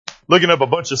looking up a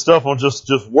bunch of stuff on just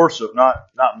worship,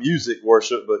 not music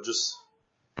worship, but just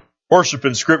worship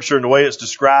in Scripture and the way it's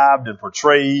described and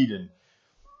portrayed and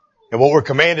what we're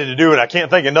commanded to do. And I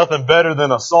can't think of nothing better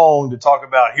than a song to talk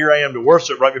about here I am to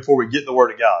worship right before we get the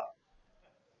Word of God.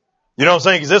 You know what I'm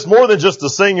saying? Because it's more than just the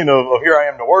singing of here I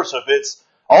am to worship. It's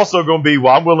also going to be,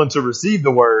 well, I'm willing to receive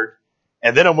the Word,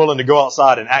 and then I'm willing to go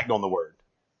outside and act on the Word.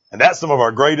 And that's some of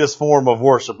our greatest form of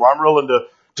worship, where I'm willing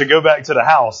to go back to the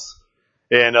house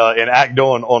and act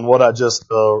on what I just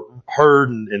heard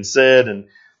and said and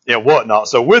whatnot.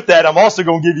 So with that, I'm also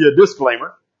going to give you a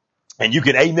disclaimer, and you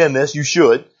can amen this. You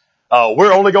should.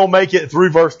 We're only going to make it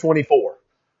through verse 24.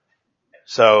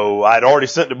 So I'd already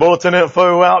sent the bulletin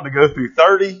info out to go through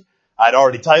 30. I'd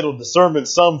already titled the sermon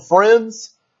Some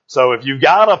Friends. So if you've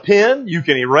got a pen, you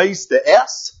can erase the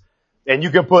S and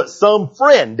you can put some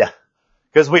friend,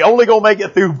 because we only going to make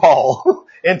it through Paul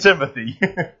and Timothy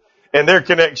and their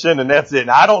connection, and that's it.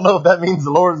 Now, I don't know if that means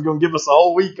the Lord is going to give us a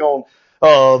whole week on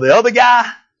the other guy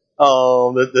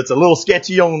that's a little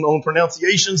sketchy on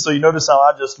pronunciation. So you notice how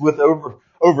I just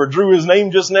overdrew his name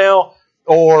just now,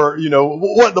 or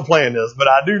what the plan is. But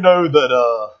I do know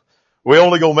that we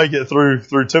only gonna make it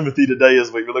through Timothy today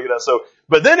as we look at that. So,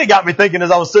 but then it got me thinking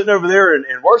as I was sitting over there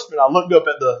in worship, I looked up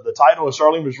at the title as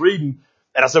Charlene was reading,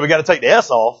 and I said we got to take the S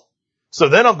off. So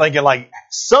then I'm thinking, like,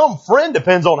 some friend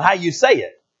depends on how you say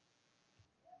it,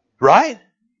 right?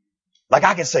 Like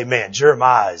I can say, man,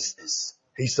 Jeremiah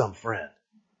he's some friend.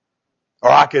 Or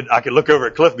I could look over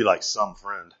at Cliff and be like, some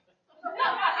friend.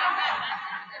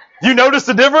 You notice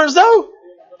the difference though?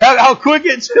 How quick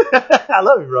I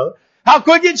love you, brother. How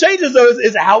quick it changes though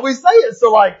is how we say it.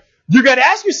 So like, you gotta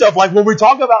ask yourself, like when we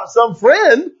talk about some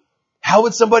friend, how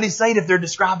would somebody say it if they're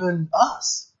describing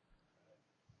us?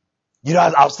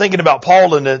 I was thinking about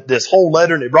Paul in this whole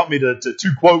letter, and it brought me to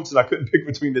two quotes, and I couldn't pick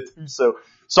between the two. So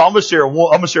I'm gonna share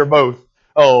one. I'm gonna share both.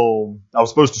 I was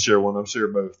supposed to share one. I'm sure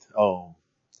both.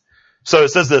 So it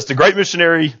says this: the great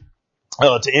missionary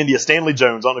to India, Stanley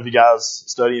Jones. I don't know if you guys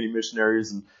study any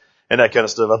missionaries and that kind of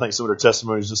stuff. I think some of their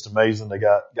testimony is just amazing. They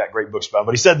got great books about it.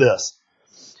 But he said this: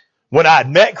 when I had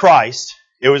met Christ,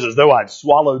 it was as though I'd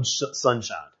swallowed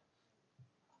sunshine.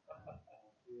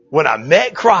 When I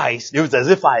met Christ, it was as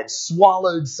if I had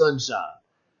swallowed sunshine.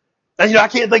 And I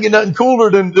can't think of nothing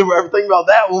cooler than everything about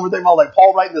that when we're thinking about like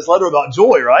Paul writing this letter about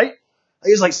joy, right?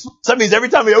 He's like, that means every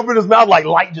time he opened his mouth, like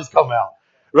light just come out.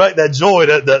 Right? That joy,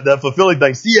 that fulfilling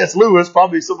thing. C.S. Lewis,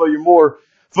 probably some of you more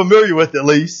familiar with at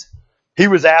least, he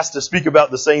was asked to speak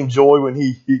about the same joy when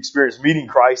he experienced meeting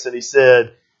Christ, and he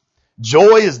said,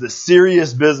 joy is the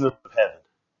serious business of heaven.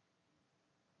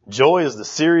 Joy is the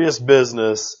serious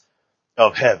business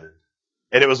of heaven.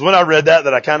 And it was when I read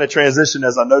that I kind of transitioned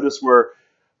as I noticed where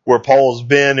Paul's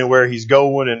been and where he's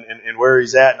going and where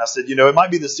he's at. And I said, it might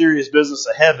be the serious business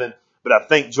of heaven, but I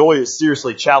think joy is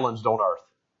seriously challenged on earth.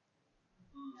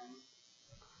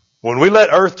 When we let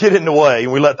earth get in the way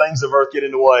and we let things of earth get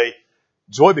in the way,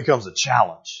 joy becomes a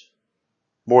challenge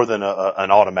more than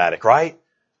an automatic, right?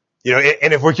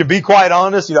 And if we can be quite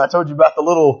honest, I told you about the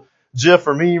little GIF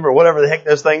or meme or whatever the heck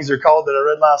those things are called that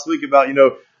I read last week about,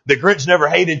 the Grinch never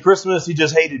hated Christmas. He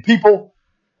just hated people.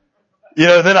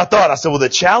 Then I said, well, the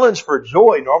challenge for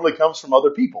joy normally comes from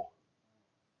other people.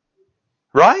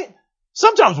 Right?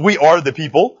 Sometimes we are the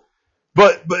people,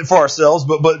 but for ourselves,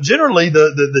 but generally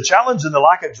the challenge and the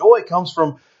lack of joy comes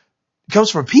from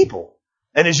people.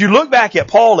 And as you look back at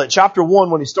Paul at chapter 1,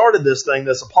 when he started this thing,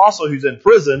 this apostle who's in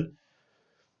prison,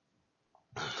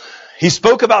 he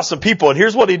spoke about some people, and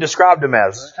here's what he described them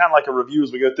as. This is kind of like a review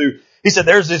as we go through. He said,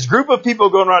 there's this group of people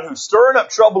going around who's stirring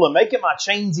up trouble and making my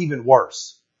chains even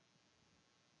worse.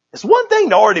 It's one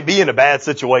thing to already be in a bad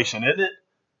situation, isn't it?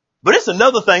 But it's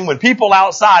another thing when people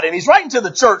outside, and he's writing to the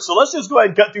church, so let's just go ahead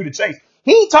and cut through the chase.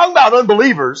 He ain't talking about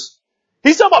unbelievers.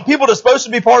 He's talking about people that's supposed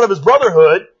to be part of his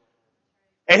brotherhood.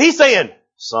 And he's saying,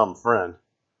 some friend,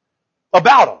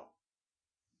 about them.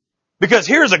 Because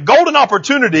here's a golden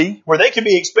opportunity where they can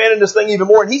be expanding this thing even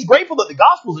more. And he's grateful that the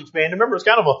gospel's expanding. Remember, it's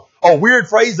kind of a weird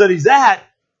phrase that he's at.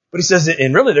 But he says,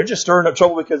 and really they're just stirring up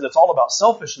trouble because it's all about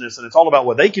selfishness and it's all about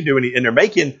what they can do. And they're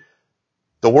making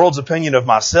the world's opinion of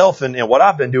myself and what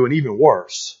I've been doing even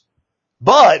worse.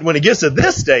 But when it gets to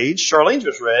this stage, Charlene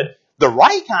just read, the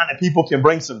right kind of people can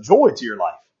bring some joy to your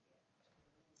life.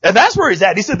 And that's where he's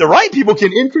at. He said the right people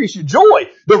can increase your joy.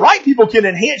 The right people can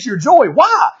enhance your joy.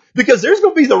 Why? Because there's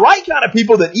going to be the right kind of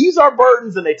people that ease our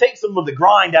burdens and they take some of the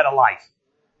grind out of life.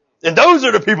 And those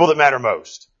are the people that matter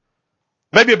most.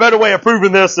 Maybe a better way of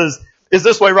proving this is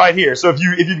this way right here. So if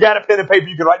you've got a pen and paper,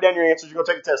 you can write down your answers. You're going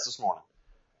to take a test this morning.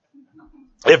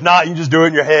 If not, you just do it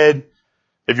in your head.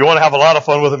 If you want to have a lot of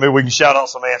fun with it, maybe we can shout out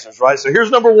some answers, right? So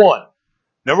here's number one.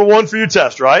 Number one for your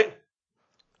test, right?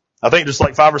 I think just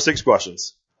like 5 or 6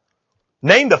 questions.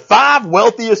 Name the 5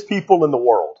 wealthiest people in the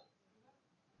world.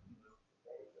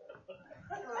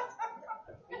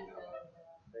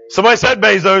 Somebody said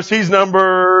Bezos. He's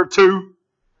number 2.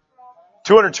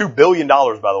 $202 billion,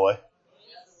 by the way.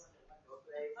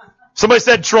 Somebody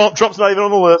said Trump. Trump's not even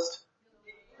on the list.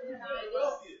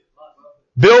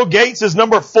 Bill Gates is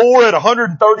number 4 at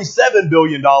 $137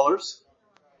 billion.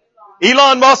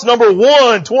 Elon Musk, number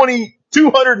 1,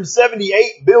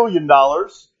 $278 billion. Oh,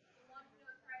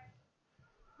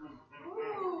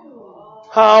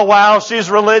 wow,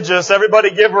 she's religious.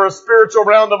 Everybody give her a spiritual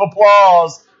round of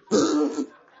applause.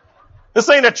 This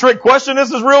ain't a trick question.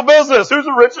 This is real business. Who's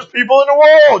the richest people in the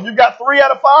world? You've got 3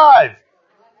 out of 5.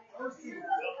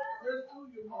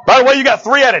 By the way, you got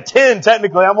 3 out of 10,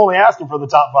 technically. I'm only asking for the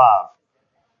top 5.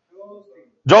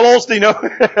 Joel Osteen, no.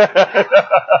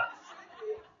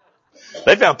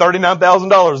 They found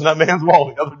 $39,000 in that man's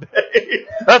wallet the other day.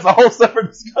 That's a whole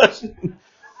separate discussion.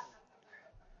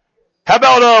 How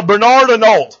about Bernard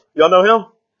Arnault? Y'all know him?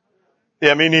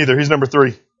 Yeah, me neither. He's number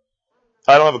 3.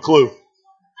 I don't have a clue.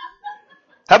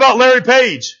 How about Larry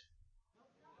Page?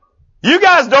 You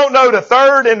guys don't know the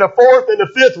 3rd and the 4th and the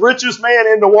 5th richest man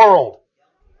in the world.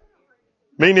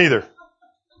 Me neither.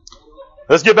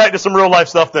 Let's get back to some real life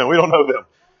stuff then. We don't know them.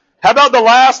 How about the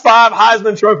last 5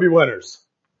 Heisman Trophy winners?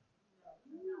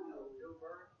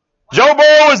 Joe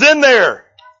Burrow is in there.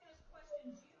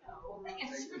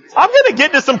 I'm going to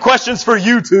get to some questions for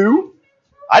you too.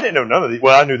 I didn't know none of these.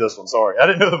 Well, I knew this one. Sorry. I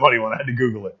didn't know the money one. I had to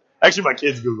Google it. Actually, my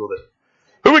kids Googled it.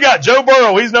 Who we got? Joe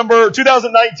Burrow. He's number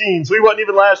 2019, so he wasn't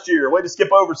even last year. Way to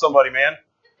skip over somebody, man.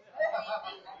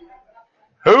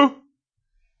 Who?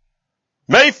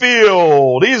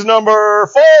 Mayfield. He's number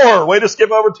 4. Way to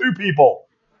skip over 2 people.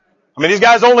 I mean, these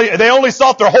guys they only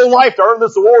sought their whole life to earn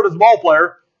this award as a ball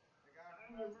player.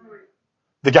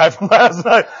 The guy from last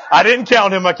night. I didn't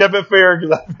count him. I kept it fair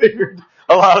because I figured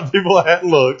a lot of people hadn't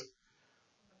looked.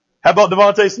 How about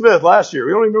Devontae Smith last year?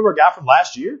 We don't even remember a guy from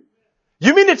last year?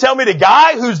 You mean to tell me the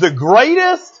guy who's the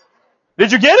greatest?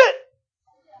 Did you get it?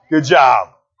 Good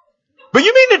job. But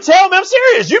you mean to tell me, I'm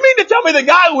serious, you mean to tell me the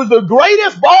guy who was the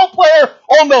greatest ball player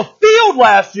on the field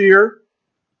last year,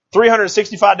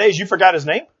 365 days, you forgot his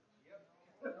name?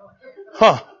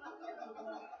 Huh.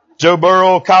 Joe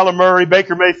Burrow, Kyler Murray,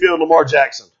 Baker Mayfield, Lamar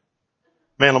Jackson.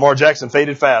 Man, Lamar Jackson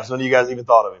faded fast. None of you guys even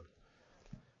thought of him.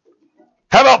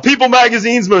 How about People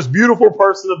Magazine's most beautiful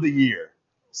person of the year?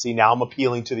 See, now I'm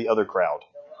appealing to the other crowd.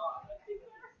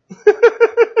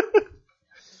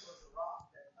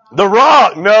 The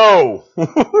Rock, no.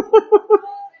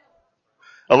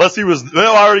 Unless he was,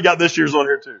 well, I already got this year's on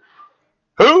here too.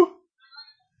 Who?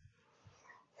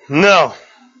 No.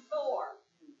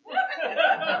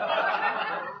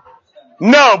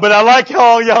 No, but I like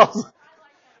how y'all,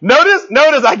 notice,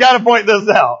 I gotta point this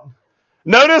out.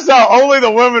 Notice how only the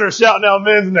women are shouting out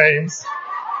men's names.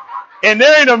 And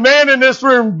there ain't a man in this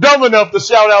room dumb enough to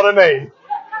shout out a name.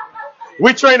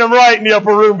 We train them right in the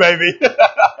upper room, baby.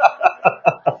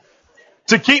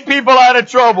 To keep people out of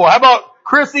trouble. How about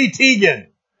Chrissy Teigen?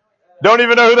 Don't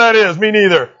even know who that is. Me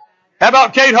neither. How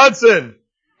about Kate Hudson?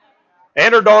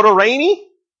 And her daughter Rainey?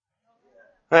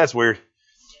 That's weird.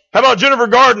 How about Jennifer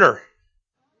Gardner?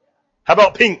 How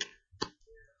about Pink?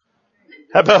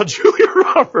 How about Julia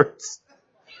Roberts?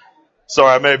 Sorry,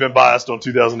 I may have been biased on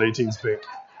 2018's Pink.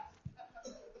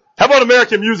 How about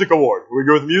American Music Award? We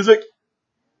go with music?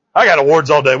 I got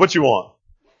awards all day. What you want?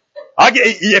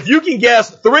 If you can guess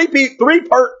 3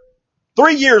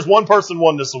 years, one person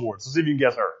won this award. So see if you can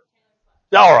guess her.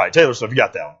 All right, Taylor Swift, you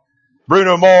got that one.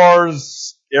 Bruno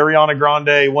Mars, Ariana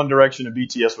Grande, One Direction, and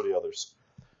BTS were the others.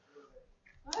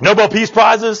 Nobel Peace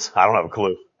Prizes? I don't have a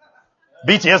clue.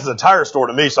 BTS is a tire store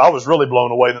to me, so I was really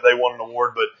blown away that they won an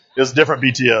award, but it's different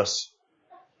BTS.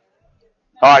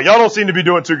 All right, y'all don't seem to be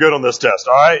doing too good on this test,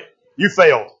 all right? You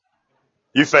failed.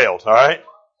 You failed, all right?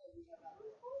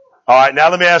 All right, now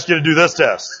let me ask you to do this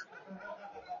test.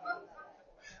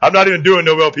 I'm not even doing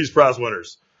Nobel Peace Prize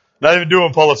winners. Not even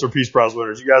doing Pulitzer Peace Prize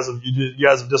winners. You guys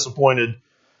have disappointed.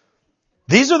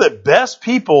 These are the best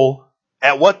people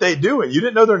at what they do, and you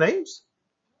didn't know their names?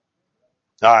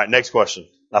 All right, next question.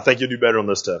 I think you'll do better on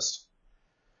this test.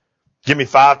 Give me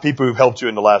 5 people who've helped you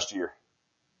in the last year.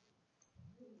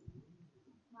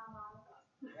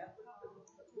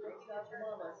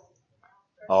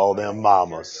 All them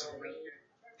mamas.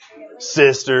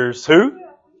 Sisters. Who?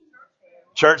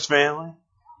 Church family.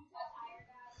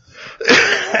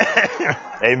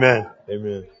 Amen.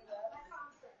 Amen.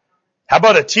 How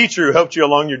about a teacher who helped you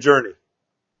along your journey?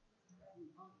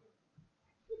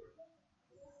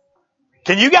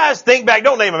 Can you guys think back?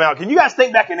 Don't name them out. Can you guys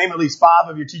think back and name at least 5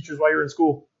 of your teachers while you were in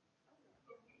school?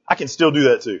 I can still do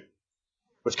that too,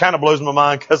 which kind of blows my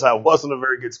mind because I wasn't a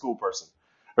very good school person,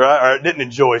 right? Or I didn't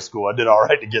enjoy school. I did all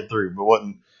right to get through, but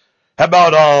wasn't. How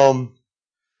about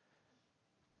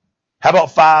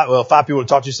 5? Well, 5 people to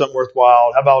taught you something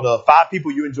worthwhile. How about 5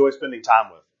 people you enjoy spending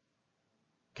time with?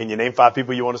 Can you name 5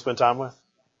 people you want to spend time with?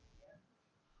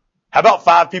 How about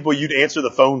 5 people you'd answer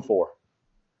the phone for?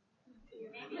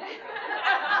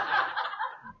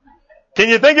 Can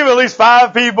you think of at least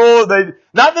 5 people,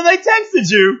 not that they texted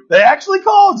you, they actually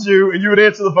called you and you would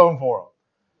answer the phone for them?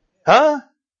 Huh?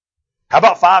 How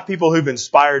about 5 people who've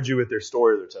inspired you with their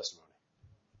story or their testimony?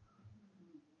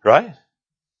 Right?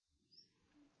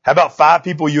 How about 5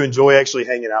 people you enjoy actually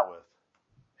hanging out with?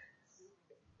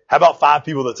 How about 5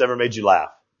 people that's ever made you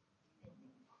laugh?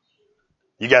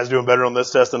 You guys doing better on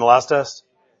this test than the last test?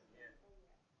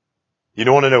 You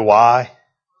don't want to know why?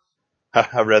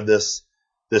 I read this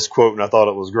quote and I thought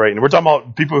it was great. And we're talking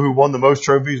about people who won the most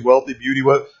trophies, wealthy, beauty,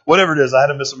 whatever it is. I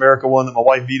had a Miss America one that my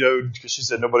wife vetoed because she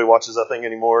said nobody watches that thing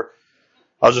anymore.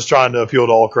 I was just trying to appeal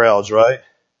to all crowds, right?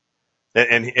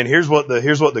 And here's what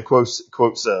the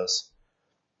quote says.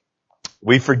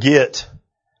 We forget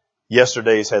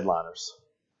yesterday's headliners,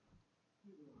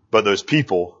 but those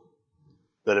people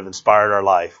that have inspired our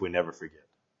life, we never forget.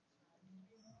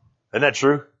 Isn't that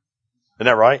true? Isn't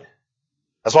that right?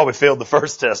 That's why we failed the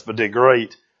first test, but did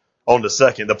great on the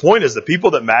second. The point is the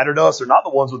people that matter to us are not the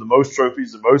ones with the most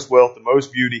trophies, the most wealth, the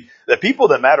most beauty. The people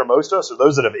that matter most to us are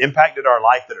those that have impacted our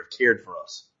life, that have cared for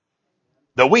us.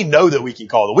 That we know that we can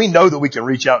call, that we know that we can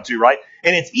reach out to, right?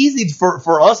 And it's easy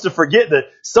for us to forget that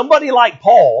somebody like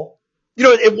Paul,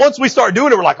 once we start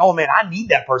doing it, we're like, oh man, I need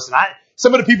that person.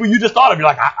 Some of the people you just thought of, you're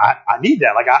like, I need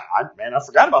that. Like, I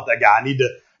forgot about that guy. I need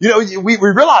to, we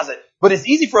realize it. But it's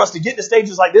easy for us to get to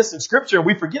stages like this in Scripture.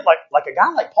 We forget like a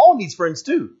guy like Paul needs friends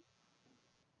too.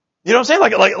 You know what I'm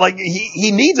saying? Like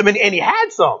he needs them and he had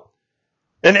some.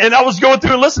 And I was going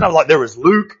through and listening. I was like, there was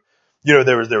Luke, there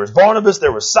was Barnabas,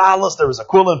 there was Silas, there was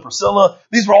Aquila and Priscilla.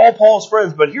 These were all Paul's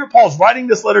friends. But here Paul's writing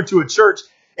this letter to a church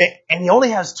and he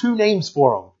only has 2 names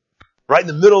for them right in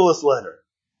the middle of this letter.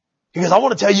 He goes, I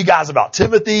want to tell you guys about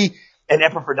Timothy and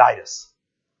Epaphroditus.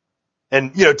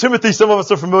 And, Timothy, some of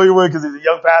us are familiar with because he's a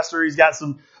young pastor. He's got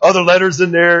some other letters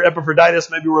in there. Epaphroditus,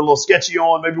 maybe we're a little sketchy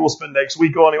on. Maybe we'll spend next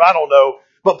week on him. I don't know.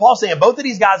 But Paul's saying both of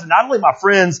these guys are not only my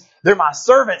friends, they're my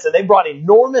servants, and they brought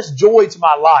enormous joy to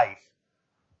my life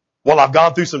while I've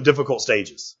gone through some difficult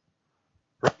stages.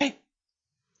 Right?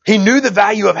 He knew the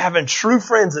value of having true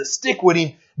friends that stick with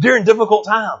him during difficult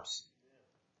times.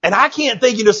 And I can't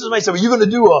think, somebody said, well, you're going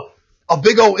to do a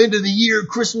big old end of the year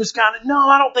Christmas kind of. No,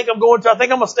 I don't think I'm going to. I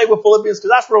think I'm going to stay with Philippians because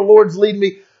that's where the Lord's leading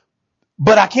me.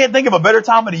 But I can't think of a better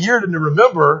time of the year than to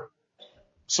remember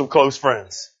some close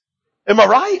friends. Am I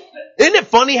right? Isn't it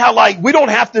funny how we don't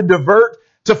have to divert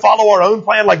to follow our own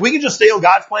plan? Like we can just stay on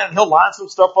God's plan and He'll line some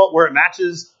stuff up where it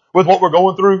matches with what we're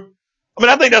going through. I mean,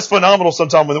 I think that's phenomenal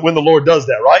sometimes when the Lord does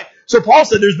that, right? So Paul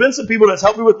said there's been some people that's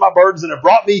helped me with my burdens and have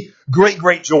brought me great,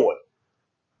 great joy.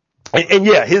 And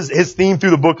yeah, his theme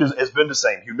through the book has been the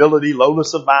same. Humility,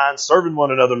 lowness of mind, serving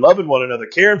one another, loving one another,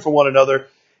 caring for one another.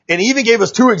 And he even gave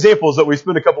us 2 examples that we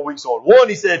spent a couple weeks on. One,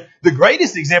 he said, the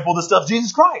greatest example of this stuff is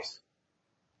Jesus Christ.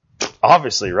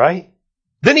 Obviously, right?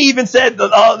 Then he even said,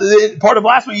 part of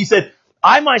last week, he said,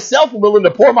 I myself am willing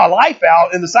to pour my life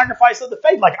out in the sacrifice of the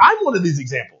faith. Like I'm one of these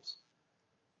examples.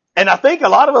 And I think a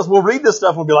lot of us will read this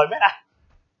stuff and be like, man,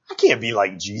 I can't be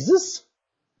like Jesus.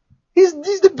 He's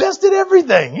the best at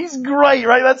everything. He's great,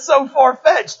 right? That's so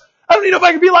far-fetched. I don't even know if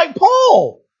I can be like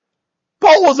Paul.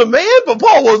 Paul was a man, but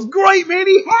Paul was great, man.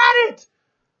 He had it.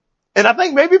 And I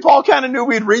think maybe Paul kind of knew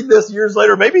we'd read this years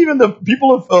later. Maybe even the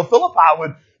people of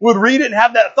Philippi would read it and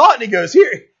have that thought. And he goes,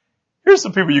 here's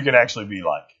some people you can actually be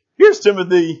like. Here's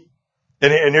Timothy,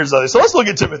 and here's others. So let's look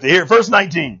at Timothy here. Verse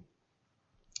 19.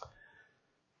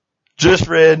 Just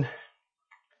read.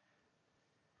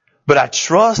 But I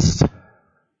trust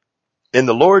in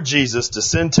the Lord Jesus to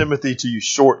send Timothy to you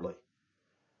shortly,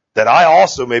 that I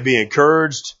also may be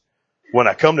encouraged when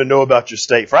I come to know about your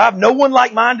state. For I have no one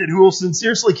like-minded who will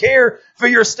sincerely care for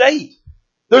your state.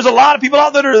 There's a lot of people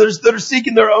out there that are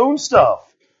seeking their own stuff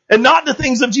and not the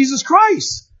things of Jesus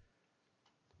Christ.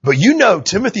 But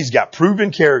Timothy's got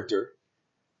proven character.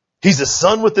 He's a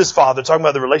son with his father, talking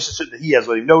about the relationship that he has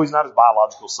with him. No, he's not his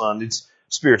biological son. He's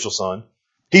a spiritual son.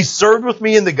 He's served with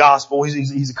me in the gospel.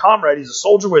 He's a comrade. He's a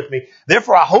soldier with me.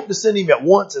 Therefore, I hope to send him at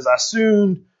once as I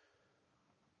soon,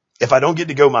 if I don't get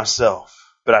to go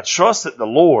myself. But I trust that the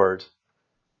Lord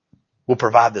will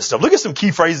provide this stuff. Look at some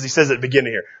key phrases he says at the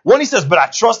beginning here. One, he says, but I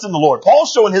trust in the Lord.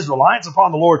 Paul's showing his reliance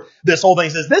upon the Lord. This whole thing,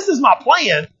 he says, this is my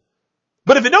plan.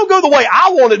 But if it don't go the way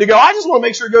I want it to go, I just want to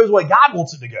make sure it goes the way God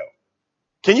wants it to go.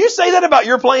 Can you say that about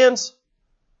your plans?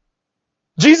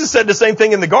 Jesus said the same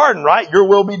thing in the garden, right? Your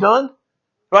will be done.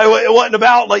 Right? It wasn't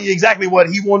about like exactly what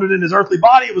he wanted in his earthly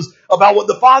body. It was about what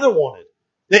the Father wanted.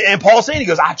 And Paul's saying, he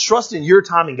goes, I trust in your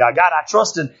timing, God. God, I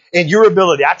trust in your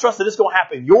ability. I trust that it's going to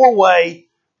happen your way,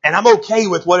 and I'm okay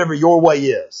with whatever your way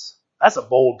is. That's a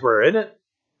bold prayer, isn't it?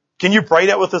 Can you pray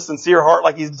that with a sincere heart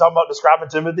like he's talking about describing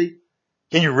Timothy?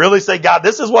 Can you really say, God,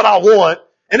 this is what I want?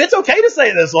 And it's okay to say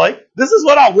it this way. This is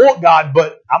what I want, God,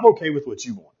 but I'm okay with what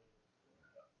you want.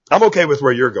 I'm okay with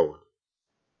where you're going.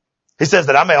 He says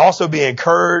that I may also be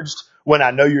encouraged when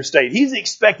I know your state. He's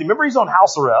expecting, remember he's on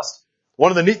house arrest.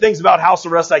 One of the neat things about house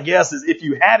arrest, I guess, is if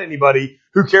you had anybody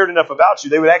who cared enough about you,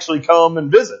 they would actually come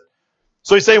and visit.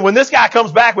 So he's saying when this guy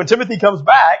comes back, when Timothy comes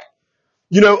back,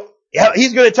 he's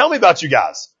going to tell me about you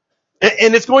guys.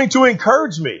 And it's going to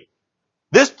encourage me.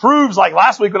 This proves, like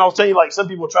last week when I was telling you, like some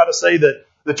people try to say that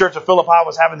the church of Philippi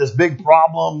was having this big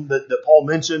problem that Paul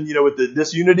mentioned, with the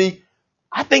disunity.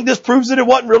 I think this proves that it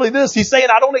wasn't really this. He's saying,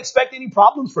 I don't expect any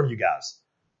problems from you guys.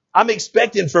 I'm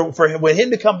expecting for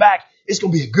him to come back, it's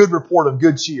going to be a good report of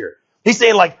good cheer. He's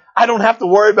saying, like, I don't have to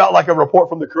worry about like a report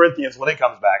from the Corinthians when it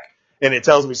comes back and it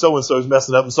tells me so-and-so's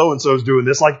messing up and so-and-so's doing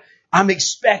this. Like, I'm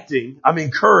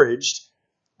encouraged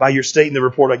by your state in the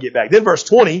report I get back. Then verse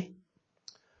 20,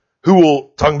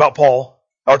 talking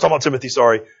about Timothy,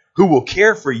 who will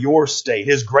care for your state,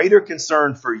 his greater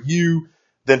concern for you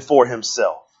than for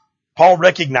himself. Paul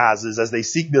recognizes as they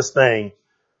seek this thing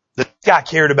that God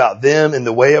cared about them in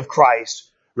the way of Christ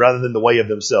rather than the way of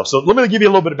themselves. So let me give you a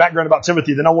little bit of background about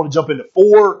Timothy. Then I want to jump into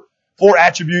four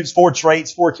attributes, 4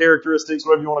 traits, 4 characteristics,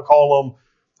 whatever you want to call them,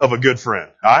 of a good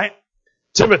friend. All right.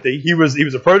 Timothy, he was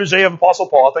a protege of Apostle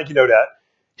Paul. I think you know that.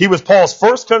 He was Paul's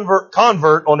first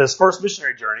convert on his first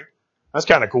missionary journey. That's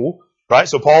kind of cool, right?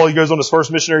 So Paul, he goes on his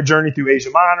first missionary journey through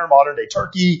Asia Minor, modern day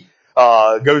Turkey,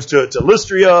 goes to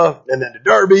Lystra and then to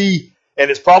Derbe,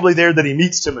 and it's probably there that he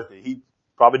meets Timothy. He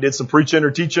probably did some preaching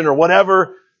or teaching or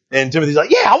whatever, and Timothy's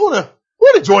like, yeah, I want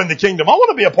to join the kingdom. I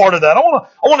want to be a part of that. I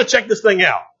want to check this thing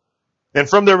out. And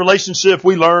from their relationship,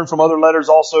 we learn from other letters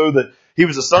also that he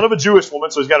was the son of a Jewish woman,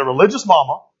 so he's got a religious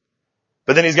mama,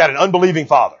 but then he's got an unbelieving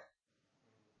father.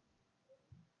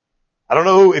 I don't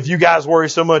know if you guys worry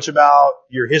so much about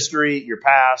your history, your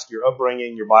past, your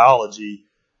upbringing, your biology,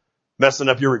 messing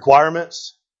up your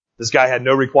requirements. This guy had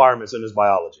no requirements in his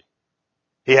biology.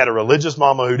 He had a religious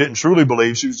mama who didn't truly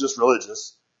believe. She was just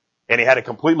religious. And he had a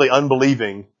completely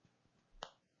unbelieving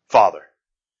father.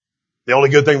 The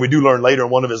only good thing we do learn later in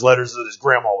one of his letters is that his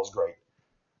grandma was great.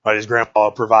 Right? His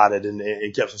grandpa provided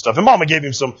and kept some stuff. And mama gave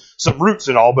him some roots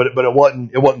and all, but it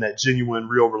wasn't that genuine,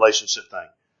 real relationship thing.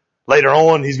 Later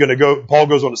on, Paul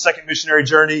goes on a second missionary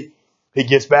journey. He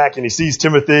gets back and he sees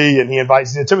Timothy and he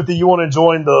invites him, Timothy, you want to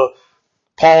join the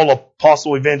Paul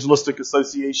Apostle Evangelistic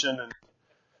Association and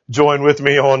join with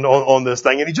me on this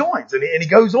thing? And he joins and he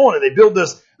goes on and they build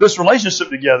this relationship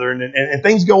together and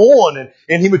things go on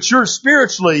and he matures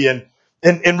spiritually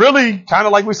and really kind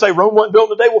of like we say, Rome wasn't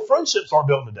built in a day. Well, friendships aren't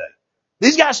built in a day.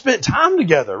 These guys spent time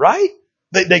together, right?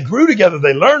 They grew together.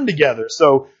 They learned together.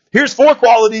 So here's 4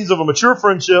 qualities of a mature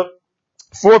friendship,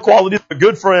 4 qualities of a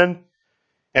good friend.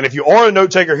 And if you are a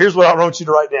note taker, here's what I want you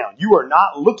to write down. You are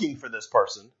not looking for this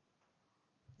person.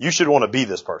 You should want to be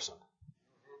this person.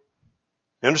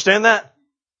 You understand that?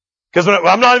 Because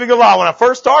I'm not even going to lie. When I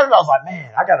first started, I was like,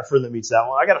 man, I got a friend that meets that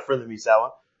one. I got a friend that meets that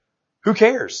one. Who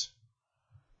cares?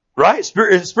 Right?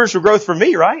 Spiritual growth for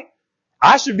me, right?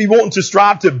 I should be wanting to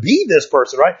strive to be this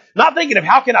person, right? Not thinking of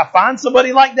how can I find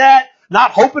somebody like that?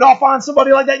 Not hoping I'll find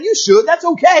somebody like that. You should. That's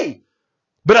okay.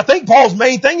 But I think Paul's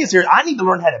main thing is here, I need to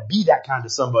learn how to be that kind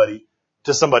of somebody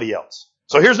to somebody else.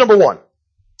 So here's number 1.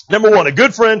 Number 1, a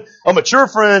good friend, a mature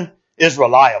friend is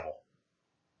reliable.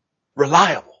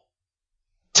 Reliable.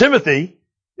 Timothy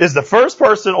is the first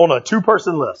person on a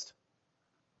 2-person list.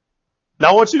 Now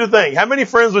I want you to think, how many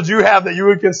friends would you have that you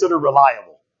would consider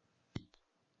reliable?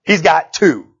 He's got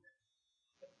 2.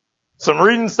 Some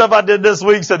reading stuff I did this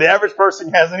week said the average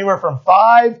person has anywhere from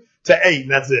 5 to 8,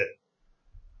 and that's it.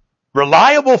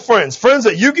 Reliable friends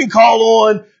that you can call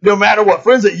on no matter what,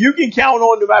 friends that you can count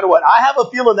on no matter what. I have a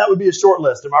feeling that would be a short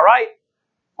list. Am I right?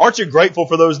 Aren't you grateful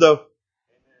for those though?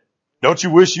 Don't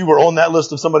you wish you were on that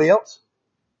list of somebody else?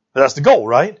 That's the goal,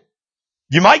 right?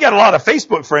 You might get a lot of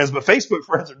Facebook friends, but Facebook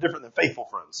friends are different than faithful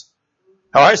friends.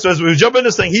 All right. So as we jump into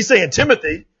this thing, he's saying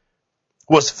Timothy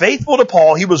was faithful to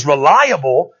Paul. He was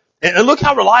reliable. And look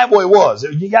how reliable he was.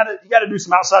 You got to do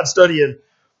some outside studying.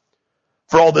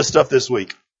 for all this stuff this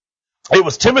week. It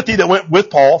was Timothy that went with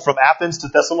Paul from Athens to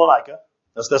Thessalonica.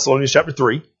 That's Thessalonians chapter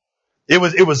 3. It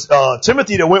was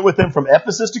Timothy that went with him from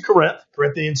Ephesus to Corinth,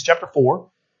 Corinthians chapter 4.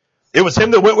 It was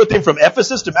him that went with him from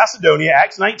Ephesus to Macedonia,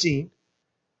 Acts 19.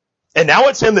 And now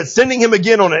it's him that's sending him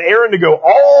again on an errand to go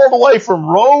all the way from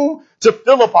Rome to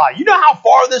Philippi. You know how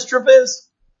far this trip is?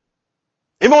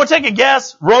 Anyone want to take a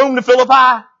guess? Rome to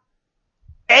Philippi?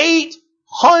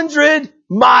 800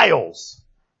 miles.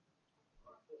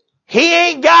 He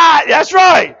ain't got, that's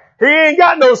right. He ain't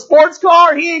got no sports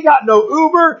car. He ain't got no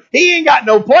Uber. He ain't got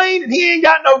no plane. And he ain't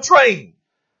got no train.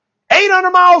 800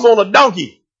 miles on a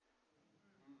donkey.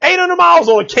 800 miles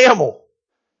on a camel.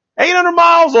 800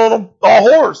 miles on a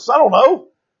horse. I don't know.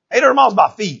 800 miles by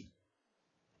feet.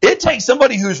 It takes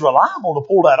somebody who's reliable to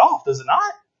pull that off, does it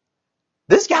not?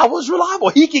 This guy was reliable.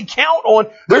 He can count on,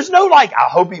 there's no like, I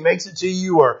hope he makes it to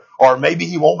you or maybe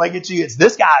he won't make it to you. It's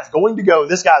this guy's going to go.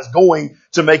 This guy's going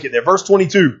to make it there. Verse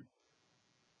 22.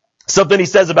 Something he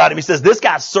says about him. He says, this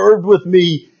guy served with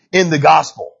me in the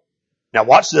gospel. Now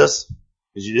watch this.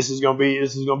 This is going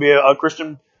to be a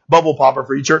Christian bubble popper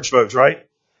for you church folks, right?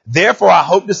 Therefore, I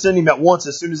hope to send him at once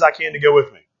as soon as I can to go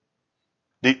with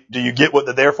me. Do you get what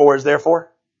the therefore is there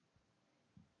for?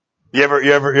 You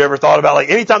ever thought about like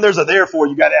anytime there's a therefore,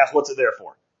 you got to ask what's it there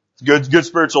for? It's good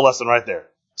spiritual lesson right there.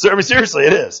 So I mean, seriously,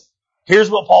 it is. Here's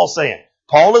what Paul's saying.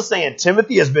 Paul is saying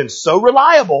Timothy has been so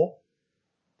reliable,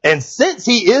 and since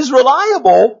he is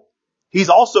reliable, he's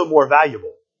also more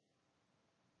valuable.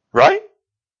 Right?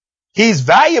 He's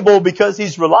valuable because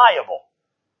he's reliable.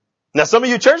 Now, some of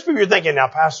you church people are thinking, now,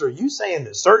 Pastor, are you saying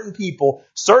that certain people,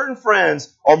 certain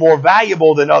friends are more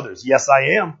valuable than others? Yes,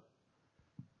 I am.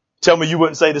 Tell me you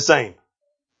wouldn't say the same.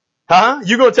 Huh?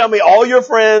 You going to tell me all your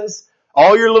friends,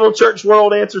 all your little church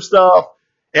world answer stuff,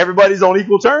 everybody's on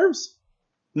equal terms?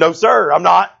 No, sir, I'm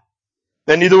not.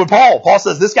 And neither would Paul. Paul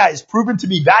says this guy is proven to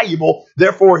be valuable,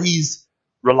 therefore he's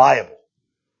reliable.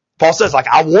 Paul says, like,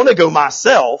 I want to go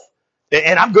myself,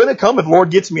 and I'm going to come if the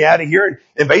Lord gets me out of here,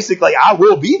 and basically I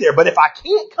will be there. But if I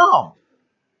can't come,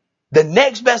 the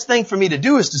next best thing for me to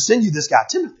do is to send you this guy,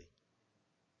 Timothy.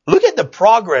 Look at the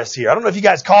progress here. I don't know if you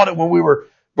guys caught it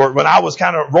when I was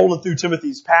kind of rolling through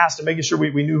Timothy's past and making sure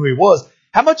we knew who he was.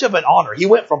 How much of an honor. He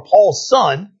went from Paul's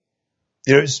son,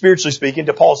 spiritually speaking,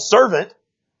 to Paul's servant.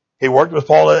 He worked with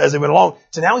Paul as he went along.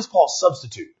 To now he's Paul's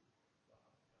substitute.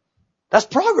 That's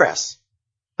progress.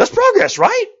 That's progress,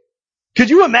 right? Could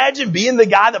you imagine being the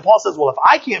guy that Paul says, well, if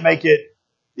I can't make it,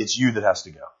 it's you that has to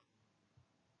go.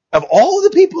 Of all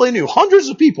the people he knew, hundreds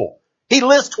of people, he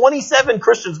lists 27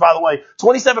 Christians, by the way,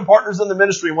 27 partners in the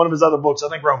ministry in one of his other books, I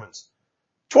think Romans.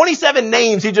 27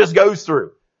 names he just goes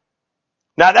through.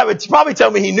 Now that would probably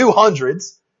tell me he knew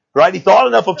hundreds, right? He thought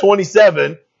enough of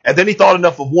 27, and then he thought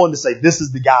enough of one to say, this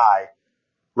is the guy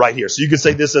right here. So you could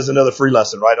say this as another free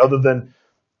lesson, right? Other than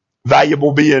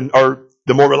valuable being, or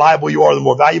the more reliable you are, the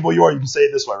more valuable you are, you can say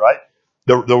it this way, right?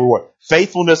 The reward.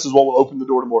 Faithfulness is what will open the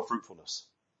door to more fruitfulness.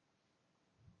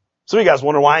 Some of you guys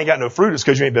wonder why I ain't got no fruit. It's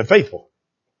because you ain't been faithful.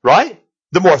 Right?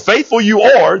 The more faithful you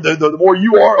are, the more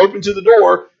you are open to the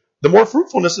door, the more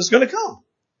fruitfulness is going to come.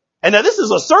 And now this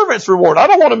is a servant's reward. I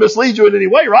don't want to mislead you in any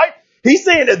way, right? He's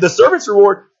saying that the servant's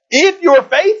reward, if you're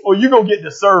faithful, you're going to get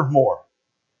to serve more.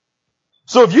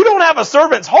 So if you don't have a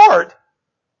servant's heart,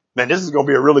 man, this is going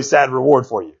to be a really sad reward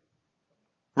for you.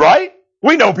 Right?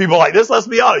 We know people like this. Let's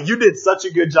be honest. You did such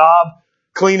a good job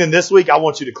cleaning this week. I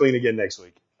want you to clean again next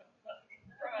week.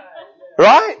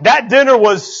 Right? That dinner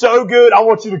was so good. I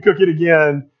want you to cook it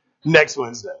again next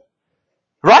Wednesday.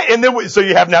 Right? And then, so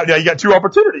you have now you got two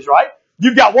opportunities, right?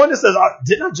 You've got one that says,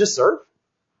 didn't I just serve?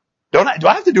 Do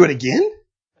I have to do it again?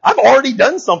 I've already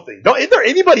done something. Is there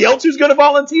anybody else who's going to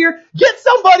volunteer? Get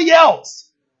somebody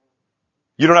else.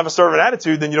 You don't have a servant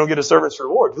attitude, then you don't get a servant's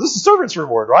reward. This is a servant's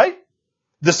reward, right?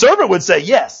 The servant would say,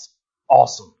 yes,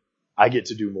 awesome. I get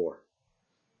to do more.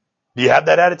 Do you have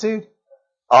that attitude?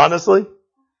 Honestly?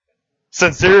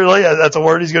 Sincerely, that's a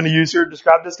word he's going to use here to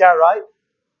describe this guy, right?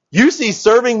 You see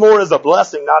serving more as a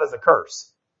blessing, not as a curse.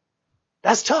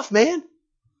 That's tough, man.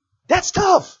 That's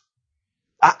tough.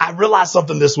 I realized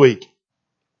something this week.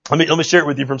 Let me share it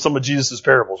with you from some of Jesus'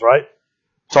 parables, right?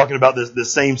 Talking about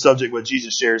this same subject what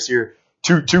Jesus shares here.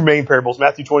 Two main parables,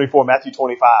 Matthew 24, Matthew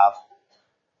 25.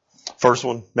 First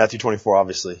one, Matthew 24,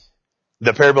 obviously.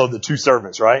 The parable of the two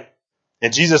servants, right?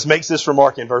 And Jesus makes this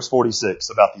remark in verse 46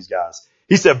 about these guys.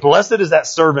 He said, blessed is that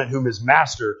servant whom his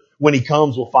master, when he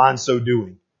comes, will find so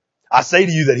doing. I say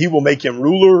to you that he will make him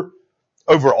ruler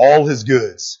over all his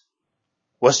goods.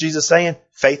 What's Jesus saying?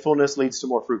 Faithfulness leads to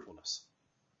more fruitfulness.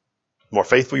 The more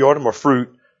faithful you are, the more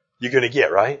fruit you're going to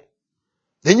get, right?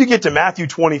 Then you get to Matthew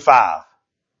 25.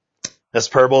 That's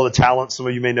the parable of the talents, some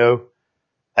of you may know.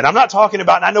 And I'm not talking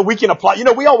about, and I know we can apply,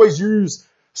 we always use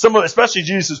some of, especially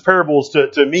Jesus' parables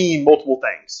to mean multiple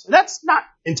things. And that's not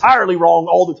entirely wrong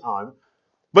all the time.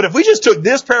 But if we just took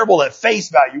this parable at face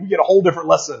value, we get a whole different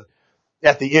lesson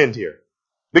at the end here.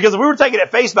 Because if we were taking it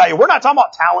at face value, we're not talking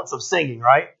about talents of singing,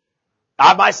 right?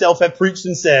 I myself have preached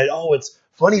and said, oh, it's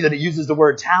funny that it uses the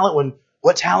word talent when,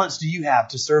 what talents do you have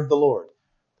to serve the Lord?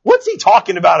 What's he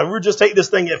talking about if we were just taking this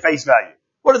thing at face value?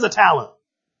 What is a talent?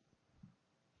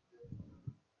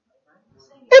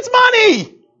 It's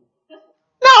money.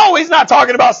 No, he's not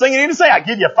talking about singing. He didn't say, I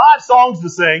give you 5 songs to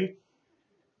sing.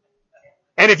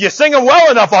 And if you sing them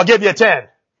well enough, I'll give you 10.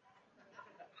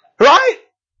 Right?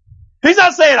 He's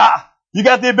not saying, you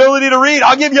got the ability to read,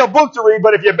 I'll give you a book to read,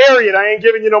 but if you bury it, I ain't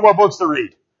giving you no more books to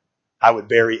read. I would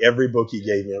bury every book he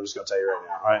gave me. I'm just going to tell you right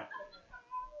now, right?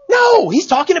 No, he's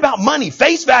talking about money.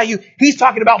 Face value, he's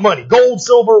talking about money. Gold,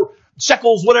 silver,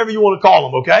 shekels, whatever you want to call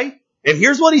them, okay? And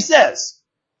here's what he says.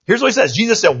 Here's what he says.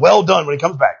 Jesus said, well done when he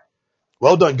comes back.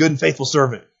 Well done, good and faithful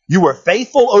servant. You were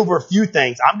faithful over a few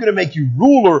things. I'm going to make you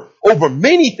ruler over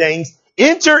many things.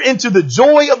 Enter into the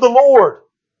joy of the Lord.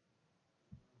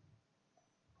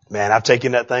 Man, I've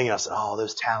taken that thing and I said, oh,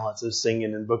 those talents of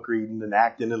singing and book reading and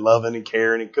acting and loving and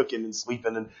caring and cooking and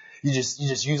sleeping. And you just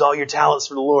use all your talents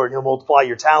for the Lord. He'll multiply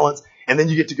your talents and then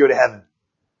you get to go to heaven.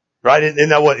 Right? Isn't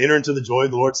that what enter into the joy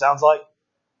of the Lord sounds like?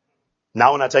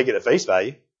 Not when I take it at face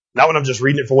value. Not when I'm just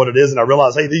reading it for what it is and I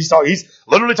realize, hey, he's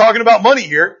literally talking about money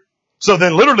here. So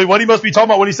then literally what he must be talking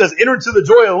about when he says enter into the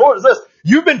joy of the Lord is this.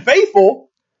 You've been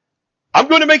faithful. I'm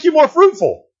going to make you more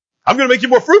fruitful. I'm going to make you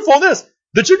more fruitful in this.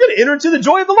 That you're going to enter into the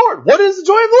joy of the Lord. What is the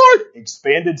joy of the Lord?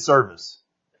 Expanded service.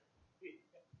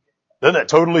 Doesn't that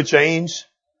totally change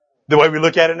the way we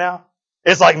look at it now?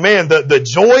 It's like, man, the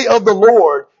joy of the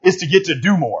Lord is to get to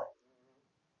do more.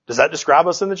 Does that describe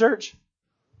us in the church?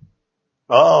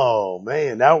 Oh,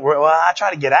 man. Now, I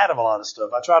try to get out of a lot of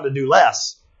stuff. I try to do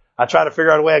less. I try to figure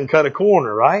out a way I can cut a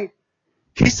corner, right?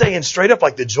 He's saying straight up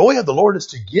like the joy of the Lord is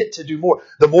to get to do more.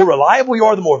 The more reliable you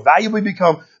are, the more valuable you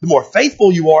become. The more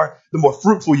faithful you are, the more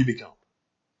fruitful you become.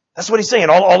 That's what he's saying,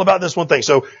 all about this one thing.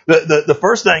 So the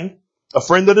first thing, a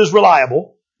friend that is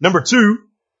reliable. Number 2,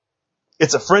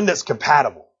 it's a friend that's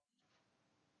compatible.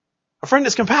 A friend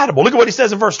that's compatible. Look at what he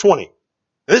says in verse 20.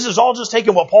 This is all just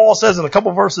taking what Paul says in a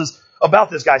couple verses about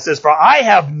this guy. He says, for I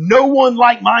have no one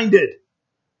like-minded.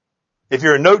 If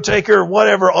you're a note taker,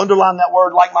 whatever, underline that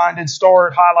word, like-minded, star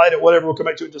it, highlight it, whatever. We'll come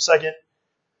back to it in a second.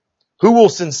 Who will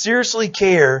sincerely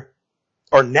care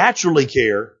or naturally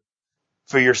care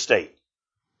for your state.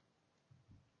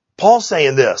 Paul's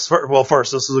saying this. Well,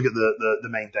 first, let's look at the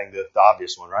main thing, the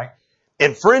obvious one, right?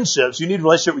 In friendships, you need a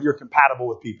relationship where you're compatible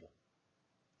with people.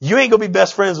 You ain't going to be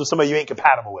best friends with somebody you ain't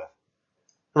compatible with.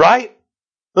 Right?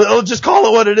 Let's just call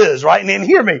it what it is, right? And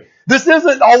hear me. This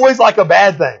isn't always like a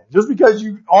bad thing. Just because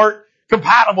you aren't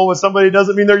compatible with somebody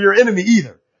doesn't mean they're your enemy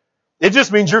either. It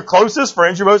just means your closest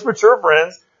friends, your most mature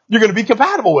friends, you're going to be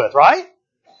compatible with, right?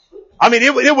 I mean,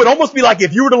 it would almost be like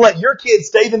if you were to let your kids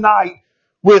stay the night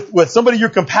with somebody you're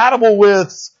compatible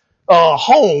with,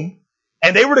 home,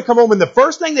 and they were to come home and the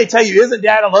first thing they tell you isn't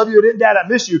Dad, I love you, or isn't Dad, I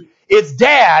miss you. It's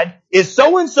Dad, is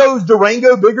so-and-so's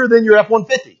Durango bigger than your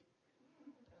F-150?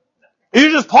 You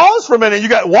just pause for a minute and you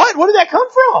go, what? Where did that come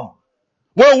from?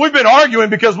 Well, we've been arguing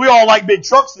because we all like big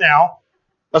trucks now.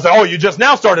 I said, oh, you just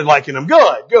now started liking them.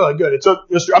 Good. It took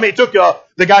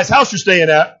the guy's house you're staying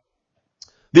at,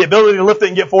 the ability to lift it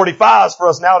and get 45s for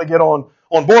us now to get on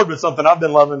board with something I've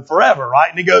been loving forever, right?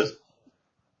 And he goes,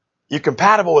 you're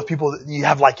compatible with people that you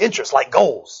have like interests, like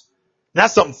goals. And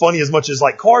that's something funny as much as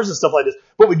like cars and stuff like this.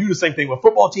 But we do the same thing with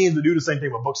football teams. We do the same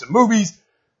thing with books and movies.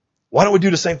 Why don't we do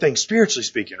the same thing spiritually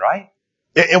speaking, right?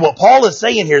 And what Paul is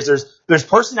saying here is there's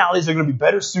personalities that are going to be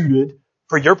better suited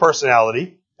for your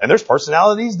personality. And there's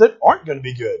personalities that aren't going to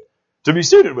be good to be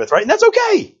suited with, right? And that's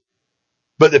okay.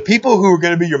 But the people who are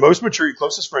going to be your most mature, your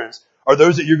closest friends are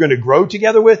those that you're going to grow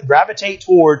together with, gravitate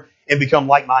toward, and become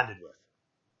like-minded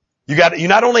with. You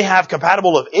not only have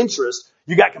compatible of interest,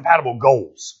 you got compatible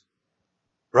goals.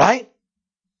 Right?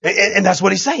 And that's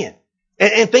what he's saying.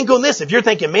 And think on this, if you're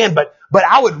thinking, man, but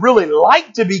I would really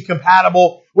like to be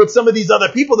compatible with some of these other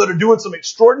people that are doing some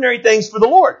extraordinary things for the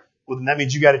Lord. Well, then that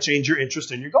means you got to change your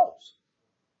interest and your goals.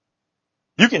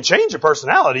 You can change your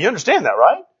personality. You understand that,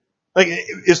 right? Like,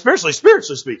 especially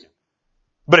spiritually speaking.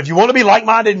 But if you want to be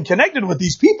like-minded and connected with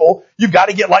these people, you've got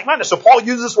to get like-minded. So Paul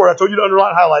uses this word. I told you to underline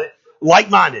and highlight it.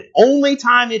 Like-minded. Only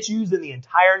time it's used in the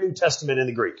entire New Testament in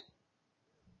the Greek.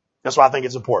 That's why I think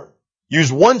it's important.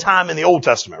 Used one time in the Old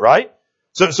Testament, right?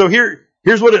 So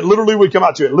here's what it literally would come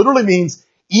out to. It literally means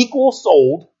equal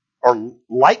souled or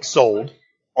like souled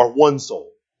or one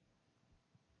soul?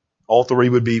 All three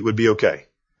would be okay.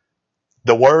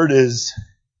 The word is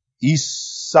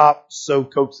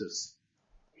isopsokosis.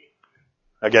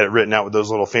 I got it written out with those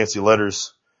little fancy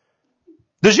letters.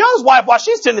 Does y'all's wife, while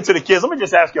she's tending to the kids, let me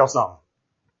just ask y'all something.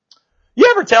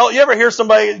 You ever hear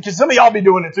somebody, because some of y'all be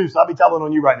doing it too, so I'll be telling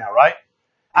on you right now, right?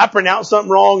 I pronounce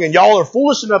something wrong and y'all are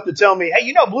foolish enough to tell me, hey,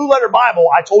 you know Blue Letter Bible,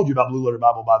 I told you about Blue Letter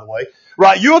Bible, by the way,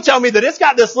 right? You'll tell me that it's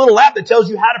got this little app that tells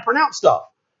you how to pronounce stuff.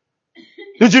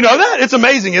 Did you know that? It's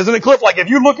amazing, isn't it, Cliff? Like if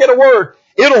you look at a word,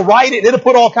 it'll write it, it'll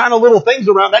put all kind of little things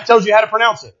around, that tells you how to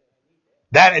pronounce it.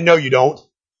 That, and no, you don't.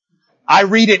 I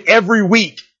read it every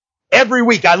week. Every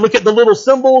week I look at the little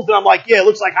symbols and I'm like, yeah, it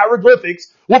looks like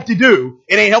hieroglyphics. Whoop-de-doo.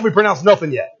 It ain't helped me pronounce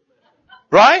nothing yet.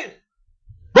 Right?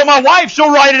 But my wife,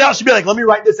 she'll write it out. She'll be like, let me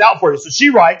write this out for you. So she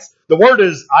writes, the word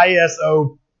is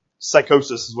ISO,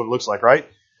 psychosis is what it looks like, right?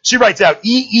 She writes out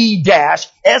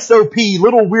EE-SOP,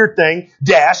 little weird thing,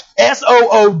 dash,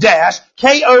 SOO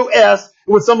KOS,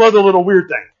 with some other little weird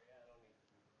thing.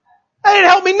 That didn't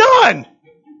help me none.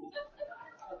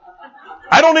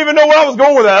 I don't even know where I was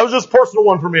going with that. It was just a personal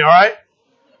one for me, all right?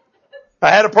 I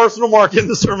had a personal mark in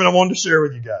the sermon I wanted to share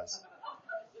with you guys.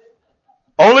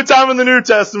 Only time in the New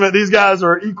Testament these guys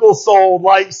are equal souled,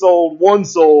 like souled, one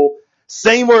soul.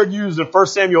 Same word used in 1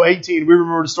 Samuel 18. We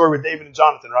remember the story with David and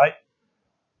Jonathan, right?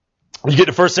 When you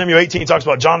get to 1 Samuel 18, it talks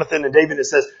about Jonathan and David. It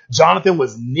says Jonathan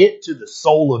was knit to the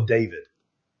soul of David.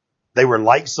 They were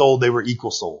like souled. They were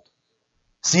equal souled.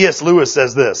 C.S. Lewis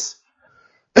says this.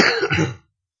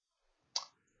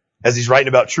 As he's writing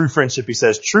about true friendship, he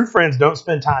says, true friends don't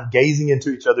spend time gazing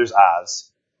into each other's eyes.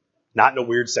 Not in a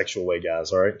weird sexual way,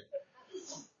 guys, all right?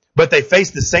 But they face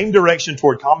the same direction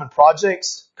toward common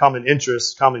projects, common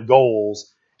interests, common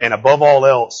goals, and above all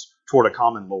else, toward a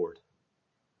common Lord.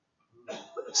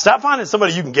 Stop finding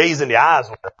somebody you can gaze in the eyes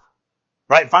with,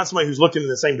 right? Find somebody who's looking in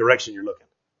the same direction you're looking.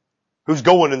 Who's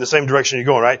going in the same direction you're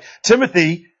going, right?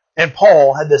 Timothy and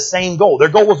Paul had the same goal. Their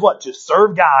goal was what? To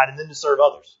serve God and then to serve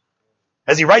others.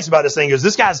 As he writes about this thing, he goes,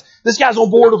 this guy's on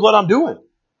board with what I'm doing.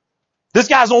 This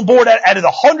guy's on board out of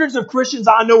the hundreds of Christians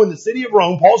I know in the city of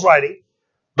Rome. Paul's writing.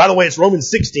 By the way, it's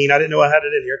Romans 16. I didn't know I had it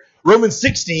in here. Romans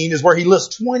 16 is where he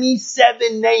lists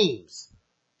 27 names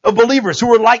of believers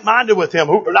who are like-minded with him.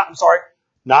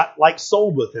 Not like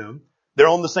souled with him. They're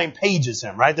on the same page as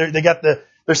him, right?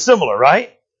 They're similar,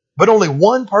 right? But only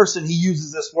one person he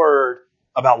uses this word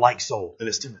about like souled, and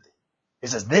it's Timothy. He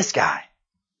says, this guy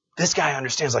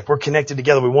understands, like we're connected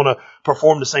together. We want to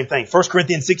perform the same thing. 1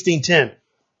 Corinthians 16:10.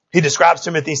 He describes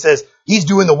Timothy. He says, he's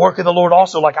doing the work of the Lord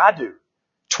also like I do.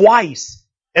 Twice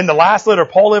in the last letter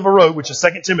Paul ever wrote, which is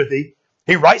 2 Timothy,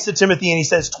 he writes to Timothy and he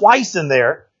says twice in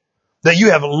there that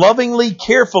you have lovingly,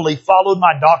 carefully followed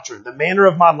my doctrine, the manner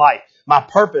of my life, my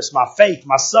purpose, my faith,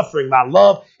 my suffering, my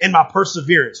love, and my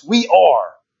perseverance. We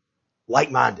are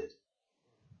like-minded.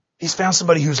 He's found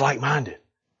somebody who's like-minded.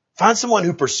 Find someone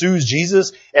who pursues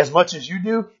Jesus as much as you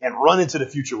do and run into the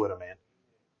future with him, man.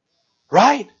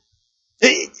 Right?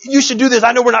 You should do this.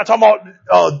 I know we're not talking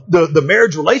about the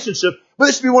marriage relationship, but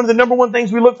this should be one of the number one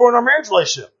things we look for in our marriage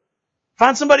relationship.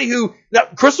 Find somebody who, now,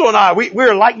 Crystal and I, we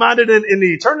are like-minded in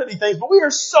the eternity things, but we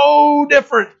are so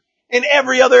different in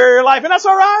every other area of life, and that's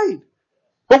all right.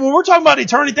 But when we're talking about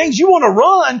eternity things, you want to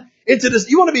run into this,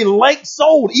 you want to be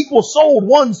like-souled, equal souled,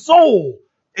 one soul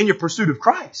in your pursuit of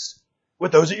Christ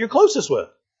with those that you're closest with,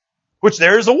 which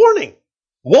there is a warning.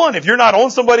 One, if you're not on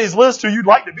somebody's list who you'd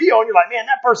like to be on, you're like, man,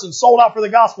 that person's sold out for the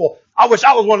gospel. I wish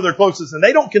I was one of their closest, and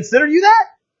they don't consider you that.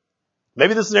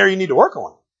 Maybe this is an area you need to work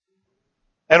on.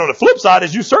 And on the flip side,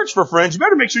 as you search for friends, you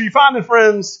better make sure you find the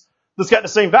friends that's got the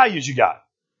same values you got.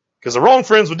 Because the wrong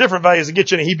friends with different values will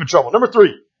get you in a heap of trouble. Number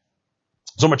 3.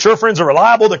 So mature friends are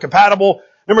reliable, they're compatible.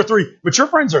 Number 3, mature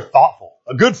friends are thoughtful.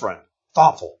 A good friend,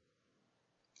 thoughtful.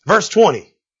 Verse 20.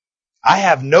 I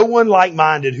have no one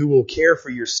like-minded who will care for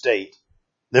your state.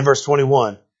 Then verse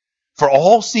 21. For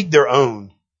all seek their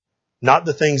own, not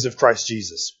the things of Christ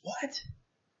Jesus. What?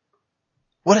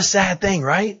 What a sad thing,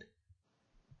 right?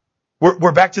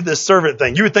 We're back to this servant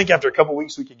thing. You would think after a couple of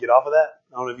weeks we could get off of that.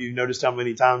 I don't know if you've noticed how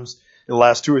many times in the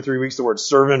last 2 or 3 weeks the word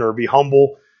servant or be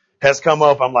humble has come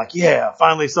up. I'm like, yeah,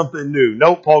 finally something new.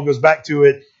 Nope, Paul goes back to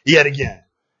it yet again.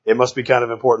 It must be kind of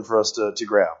important for us to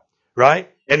grab, right?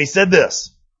 And he said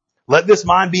this, let this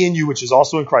mind be in you, which is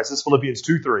also in Christ. This is Philippians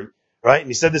 2:3, right? And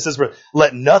he said this as well,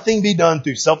 let nothing be done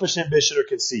through selfish ambition or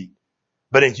conceit,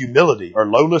 but in humility or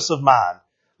lowness of mind,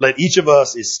 let each of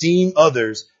us esteem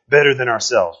others better than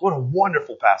ourselves. What a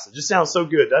wonderful passage. It sounds so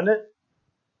good, doesn't it?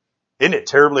 Isn't it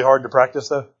terribly hard to practice,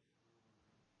 though?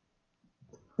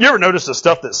 You ever notice the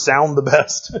stuff that sound the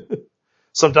best?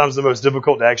 Sometimes the most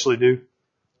difficult to actually do.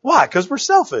 Why? Because we're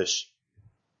selfish.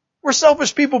 We're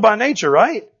selfish people by nature,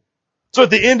 right? So at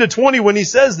the end of 20, when he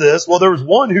says this, well, there was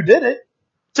one who did it.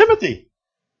 Timothy.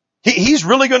 He's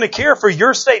really going to care for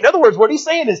your state. In other words, what he's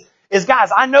saying is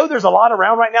guys, I know there's a lot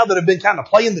around right now that have been kind of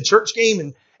playing the church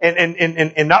game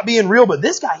and not being real, but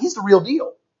this guy, he's the real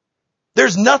deal.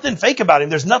 There's nothing fake about him.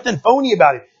 There's nothing phony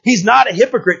about him. He's not a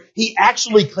hypocrite. He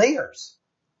actually cares.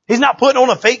 He's not putting on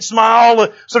a fake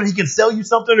smile so that he can sell you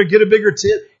something or get a bigger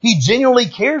tip. He genuinely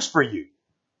cares for you.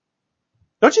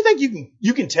 Don't you think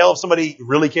you can tell if somebody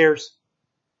really cares?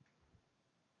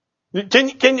 Do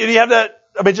you have that?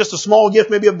 I mean, just a small gift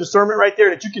maybe of discernment right there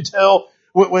that you can tell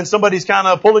when somebody's kind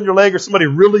of pulling your leg or somebody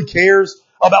really cares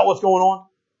about what's going on.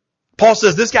 Paul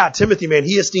says this guy, Timothy, man,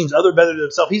 he esteems others better than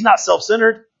himself. He's not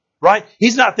self-centered, right?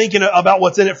 He's not thinking about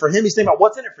what's in it for him. He's thinking about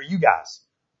what's in it for you guys.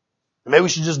 And maybe we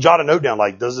should just jot a note down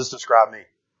like, does this describe me?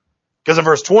 Because in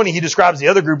verse 20, he describes the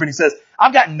other group and he says,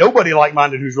 I've got nobody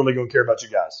like-minded who's really going to care about you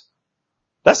guys.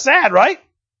 That's sad, right?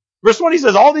 Verse 20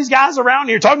 says, all these guys around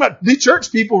here talking about the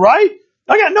church people, right?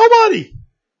 I got nobody.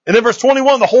 And then verse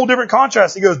 21, the whole different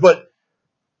contrast. He goes, but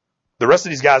the rest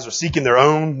of these guys are seeking their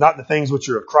own, not the things which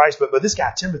are of Christ, but this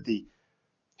guy, Timothy,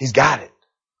 he's got it.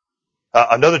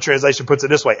 Another translation puts it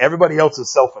this way. Everybody else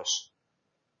is selfish.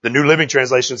 The New Living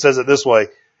Translation says it this way.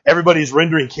 Everybody's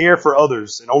rendering care for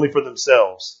others and only for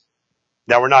themselves.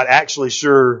 Now, we're not actually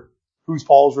sure who's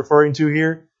Paul's referring to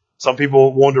here. Some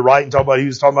people wanted to write and talk about, he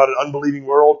was talking about an unbelieving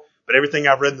world, but everything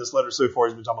I've read in this letter so far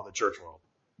has been talking about the church world.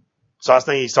 So I was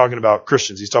thinking he's talking about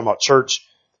Christians. He's talking about church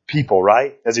people,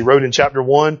 right? As he wrote in chapter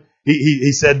 1,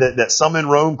 he said that some in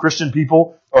Rome, Christian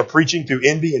people, are preaching through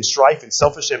envy and strife and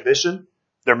selfish ambition.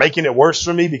 They're making it worse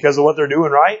for me because of what they're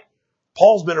doing, right?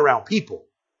 Paul's been around people.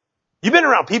 You've been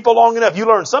around people long enough, you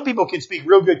learn some people can speak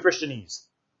real good Christianese.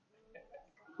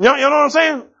 You know what I'm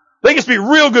saying? They can speak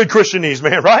real good Christianese,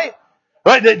 man, right?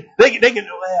 Right? They can,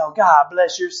 well, God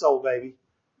bless your soul, baby.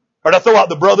 Or they'll throw out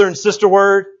the brother and sister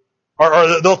word.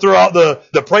 Or they'll throw out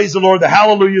the praise the Lord, the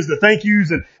hallelujahs, the thank yous,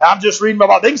 and I'm just reading my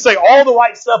Bible. They can say all the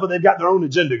right stuff, but they've got their own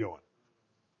agenda going.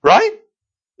 Right?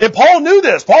 And Paul knew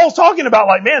this. Paul's talking about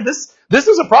like, man, this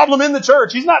is a problem in the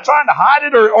church. He's not trying to hide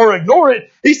it or ignore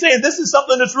it. He's saying this is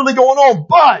something that's really going on.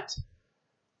 But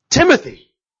Timothy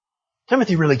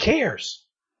really cares.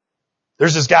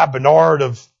 There's this guy, Bernard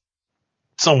of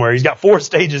somewhere. He's got 4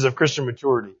 stages of Christian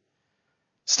maturity.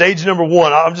 Stage number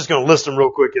 1, I'm just going to list them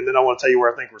real quick, and then I want to tell you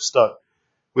where I think we're stuck.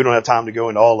 We don't have time to go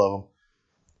into all of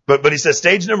them. But he says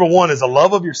stage number 1 is a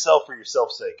love of yourself for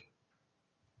yourself's sake.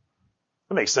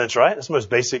 That makes sense, right? That's the most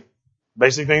basic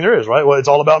thing there is, right? Well, it's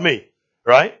all about me,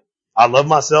 right? I love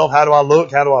myself. How do I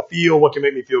look? How do I feel? What can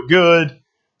make me feel good?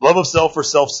 Love of self for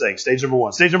self's sake. Stage number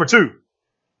 1. Stage number 2,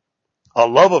 a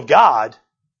love of God,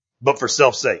 but for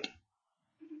self's sake.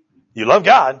 You love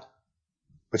God,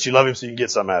 but you love Him so you can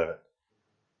get something out of it.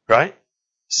 Right?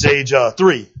 Stage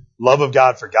 3, love of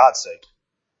God for God's sake.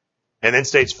 And then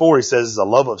stage 4, he says, is a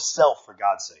love of self for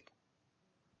God's sake.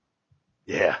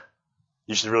 Yeah.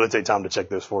 You should really take time to check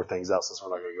those 4 things out since we're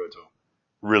not going to go into them.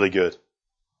 Really good.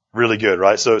 Really good,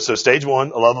 right? So stage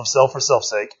 1, a love of self for self's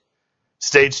sake.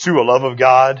 Stage 2, a love of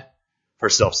God for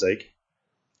self's sake.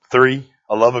 3,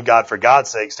 a love of God for God's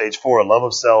sake. Stage 4, a love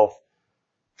of self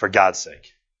for God's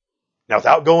sake. Now,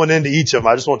 without going into each of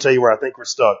them, I just want to tell you where I think we're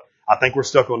stuck. I think we're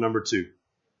stuck on number 2.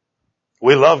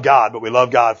 We love God, but we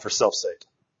love God for self's sake.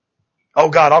 Oh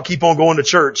God, I'll keep on going to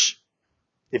church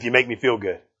if you make me feel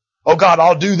good. Oh God,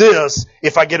 I'll do this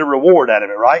if I get a reward out of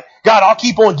it, right? God, I'll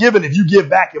keep on giving if you give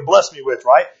back and bless me with,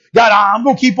 right? God, I'm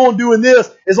going to keep on doing this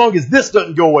as long as this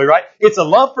doesn't go away, right? It's a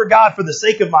love for God for the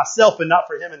sake of myself and not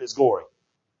for Him and His glory.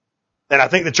 And I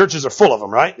think the churches are full of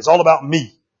them, right? It's all about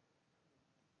me.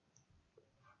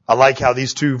 I like how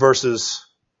these 2 verses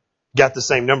got the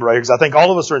same number right here because I think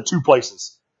all of us are in 2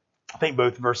 places. I think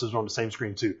both verses are on the same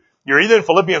screen too. You're either in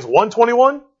Philippians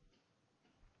 1:21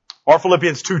 or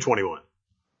Philippians 2:21.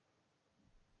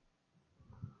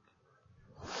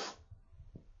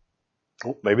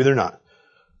 Oh, maybe they're not.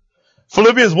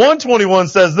 Philippians 1:21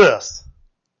 says this,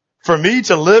 for me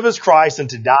to live is Christ and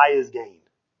to die is gain.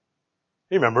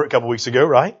 You remember a couple weeks ago,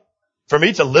 right? For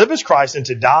me to live is Christ and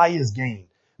to die is gain.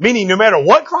 Meaning no matter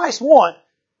what Christ wants,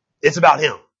 it's about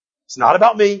Him. It's not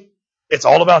about me. It's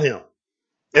all about Him.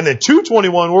 And then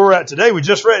 2:21, where we're at today, we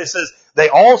just read, it says, they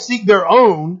all seek their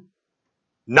own,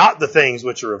 not the things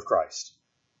which are of Christ.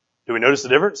 Do we notice the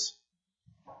difference?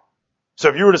 So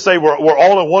if you were to say we're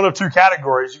all in one of 2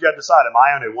 categories, you got to decide, am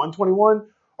I on a 121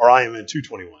 or I am in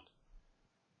 221?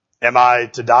 Am I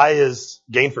to die as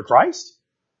gain for Christ?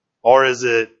 Or is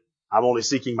it I'm only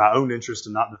seeking my own interest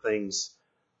and not the things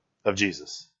of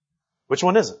Jesus? Which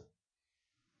one is it?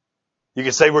 You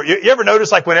can say, you ever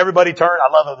notice like when everybody turns,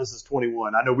 I love how this is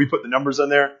 21. I know we put the numbers in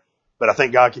there, but I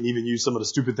think God can even use some of the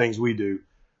stupid things we do,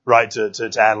 right, to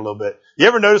add a little bit. You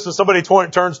ever notice when somebody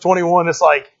turns 21, it's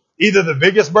like either the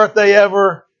biggest birthday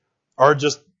ever or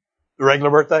just the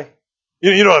regular birthday?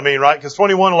 You know what I mean, right? Because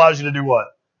 21 allows you to do what?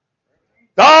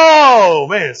 Oh,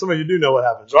 man, some of you do know what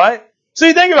happens, right? So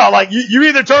you think about like, you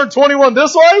either turn 21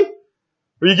 this way,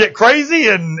 or you get crazy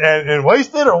and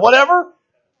wasted or whatever,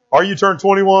 or you turn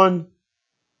 21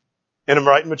 in a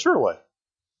right and mature way,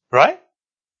 right?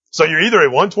 So you're either a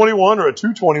 121 or a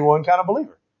 221 kind of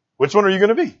believer. Which one are you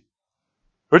going to be?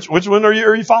 Which one are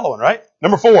you following, right?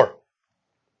 Number 4,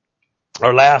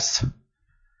 our last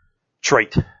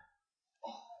trait.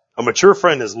 A mature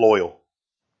friend is loyal.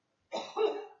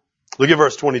 Look at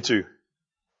verse 22.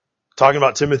 Talking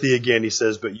about Timothy again, he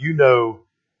says, but you know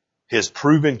his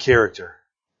proven character,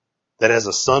 that as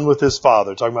a son with his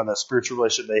father, talking about that spiritual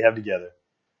relationship they have together,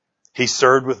 he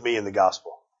served with me in the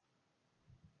gospel.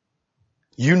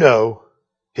 You know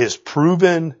his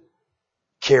proven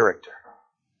character.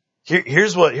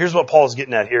 Here's what Paul's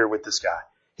getting at here with this guy.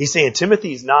 He's saying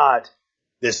Timothy's not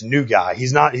this new guy.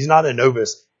 He's not a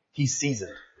novice. He's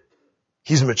seasoned.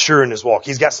 He's mature in his walk.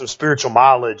 He's got some spiritual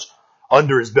mileage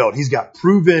under his belt. He's got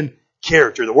proven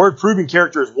character. The word proven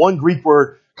character is one Greek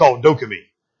word called dokimi,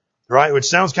 right? Which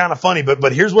sounds kind of funny,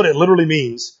 but here's what it literally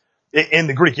means in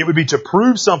the Greek. It would be to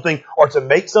prove something or to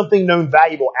make something known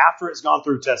valuable after it's gone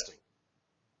through testing.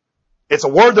 It's a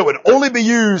word that would only be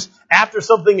used after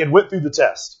something had went through the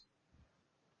test.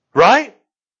 Right?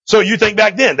 So you think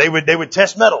back then, they would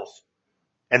test metals.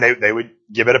 And they would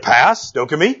give it a pass,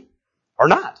 dokimi, or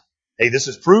not. Hey, this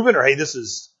is proven, or hey, this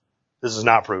is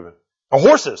not proven. Or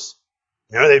horses.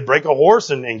 You know, they'd break a horse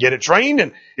and get it trained,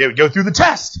 and it would go through the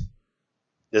test.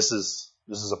 This is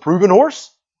a proven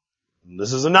horse.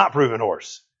 This is a not proven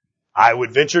horse. I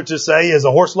would venture to say, as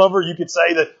a horse lover, you could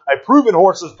say that a proven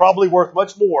horse is probably worth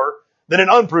much more than an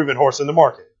unproven horse in the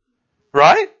market.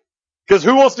 Right? Because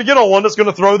who wants to get on one that's going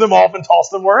to throw them off and toss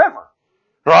them wherever?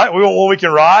 Right? We want one we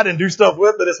can ride and do stuff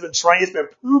with that it's been trained, it's been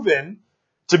proven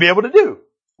to be able to do.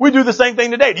 We do the same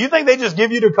thing today. Do you think they just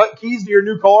give you the keys to your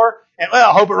new car and, well,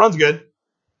 I hope it runs good?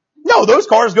 No, those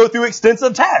cars go through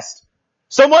extensive tests.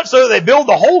 So much so they build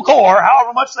the whole car,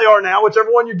 however much they are now,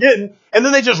 whichever one you're getting, and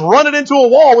then they just run it into a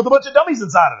wall with a bunch of dummies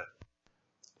inside of it.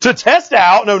 To test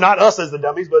out, no, not us as the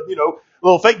dummies, but, you know,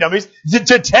 little fake dummies,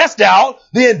 to test out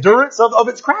the endurance of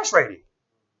its crash rating.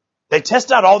 They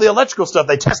test out all the electrical stuff.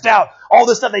 They test out all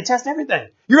this stuff. They test everything.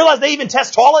 You realize they even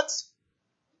test toilets?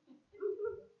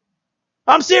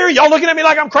 I'm serious. Y'all looking at me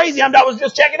like I'm crazy. I was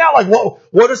just checking out, like,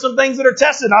 what are some things that are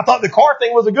tested? And I thought the car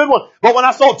thing was a good one. But when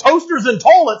I saw toasters and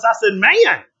toilets, I said,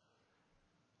 man,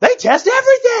 they test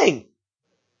everything.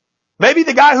 Maybe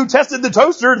the guy who tested the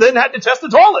toaster then had to test the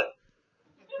toilet.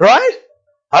 Right?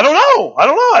 I don't know.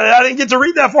 I didn't get to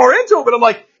read that far into it, but I'm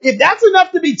like, if that's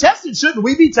enough to be tested, shouldn't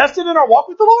we be tested in our walk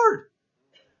with the Lord?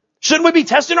 Shouldn't we be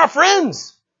testing our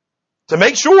friends to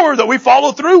make sure that we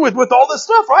follow through with all this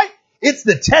stuff, right? It's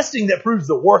the testing that proves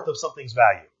the worth of something's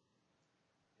value.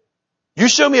 You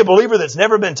show me a believer that's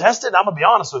never been tested, I'm going to be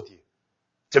honest with you.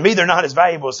 To me, they're not as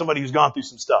valuable as somebody who's gone through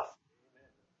some stuff.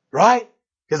 Right?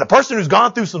 Because the person who's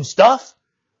gone through some stuff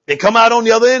and come out on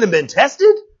the other end and been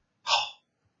tested,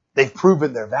 they've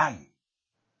proven their value.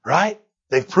 Right?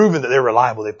 They've proven that they're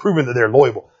reliable. They've proven that they're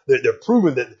loyal. They're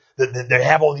proven that they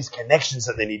have all these connections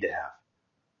that they need to have.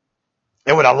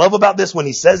 And what I love about this, when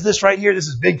he says this right here, this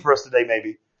is big for us today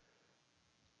maybe.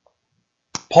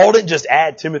 Paul didn't just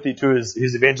add Timothy to his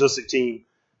evangelistic team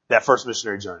that first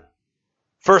missionary journey.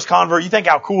 First convert, you think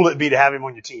how cool it'd be to have him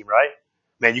on your team, right?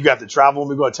 Man, you got to travel and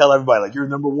we're going to tell everybody, like, you're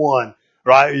number one,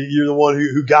 right? You're the one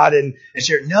who got in and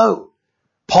shared. No.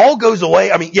 Paul goes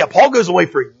away. Paul goes away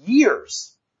for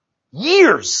years.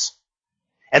 Years.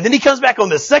 And then he comes back on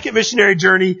the second missionary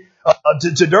journey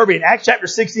to Derbe. In Acts chapter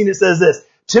 16, it says this: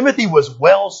 Timothy was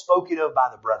well spoken of by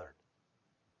the brethren.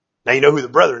 Now you know who the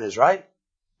brethren is, right?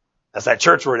 That's that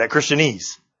church word, that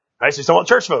Christianese. Right? So he's talking about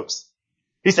church folks.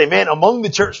 He say, man, among the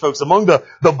church folks, among the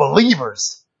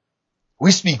believers,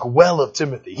 we speak well of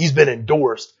Timothy. He's been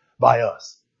endorsed by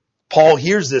us. Paul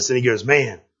hears this and he goes,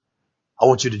 man, I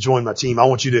want you to join my team. I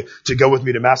want you to go with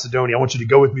me to Macedonia. I want you to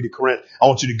go with me to Corinth. I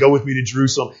want you to go with me to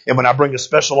Jerusalem. And when I bring a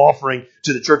special offering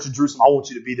to the church of Jerusalem, I want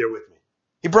you to be there with me.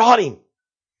 He brought him.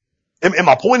 And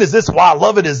my point is this, why I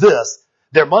love it is this: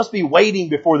 there must be waiting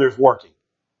before there's working.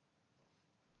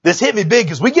 This hit me big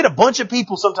because we get a bunch of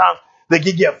people sometimes that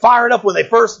get fired up when they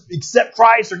first accept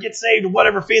Christ or get saved or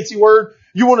whatever fancy word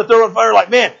you want to throw in fire. Like,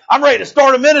 man, I'm ready to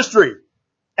start a ministry.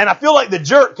 And I feel like the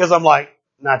jerk because I'm like,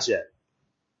 not yet.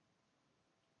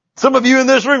 Some of you in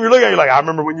this room, you're looking at it like, I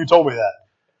remember when you told me that.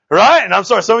 Right? And I'm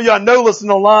sorry, some of you I know listening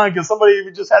online because somebody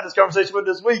we just had this conversation with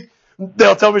this week,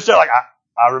 they'll tell me straight like,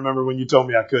 I remember when you told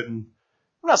me I couldn't.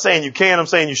 I'm not saying you can, I'm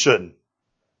saying you shouldn't.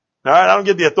 All right? I don't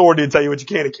get the authority to tell you what you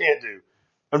can and can't do.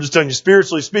 I'm just telling you,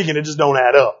 spiritually speaking, it just don't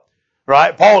add up.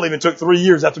 Right? Paul even took 3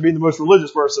 years after being the most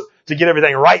religious person to get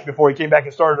everything right before he came back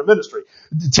and started a ministry.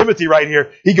 Timothy right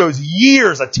here, he goes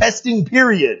years, a testing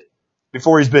period,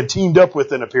 before he's been teamed up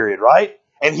with in a period, right?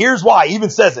 And here's why. He even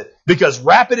says it. Because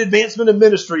rapid advancement in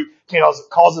ministry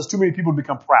causes too many people to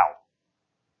become proud.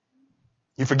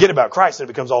 You forget about Christ and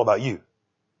it becomes all about you.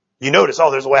 You notice,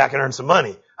 there's a way I can earn some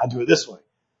money. I do it this way.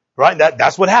 Right?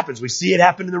 That's what happens. We see it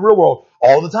happen in the real world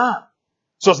all the time.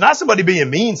 So it's not somebody being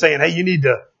mean saying, hey, you need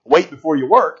to wait before you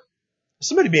work. It's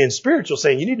somebody being spiritual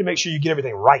saying you need to make sure you get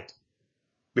everything right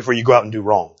before you go out and do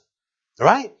wrong. All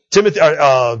right? Timothy,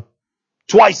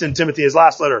 twice in Timothy, his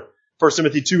last letter, 1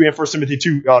 Timothy 2 and 1 Timothy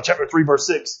 2, chapter 3, verse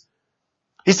 6.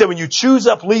 He said, when you choose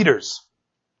up leaders,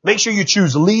 make sure you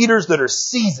choose leaders that are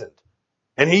seasoned.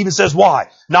 And he even says why?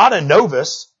 Not a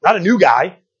novice, not a new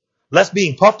guy, lest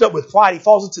being puffed up with pride, he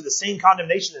falls into the same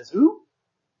condemnation as who?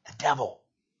 The devil.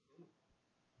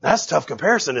 That's a tough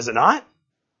comparison, is it not?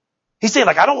 He's saying,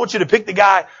 I don't want you to pick the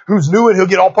guy who's new and he'll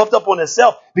get all puffed up on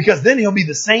himself because then he'll be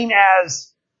the same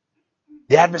as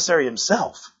the adversary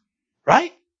himself.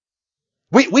 Right?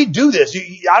 We do this.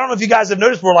 I don't know if you guys have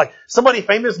noticed where somebody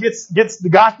famous gets the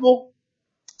gospel.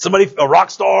 Somebody, a rock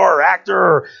star or actor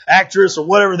or actress or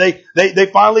whatever, they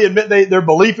finally admit their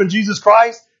belief in Jesus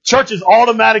Christ. Churches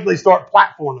automatically start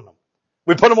platforming them.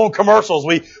 We put them on commercials.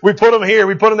 We put them here.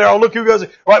 We put them there. Oh, look who goes.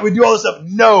 Right? We do all this stuff.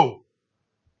 No.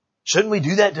 Shouldn't we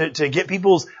do that to get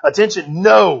people's attention?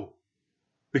 No.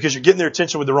 Because you're getting their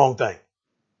attention with the wrong thing.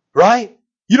 Right?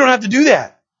 You don't have to do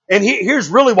that. And here's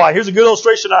really why. Here's a good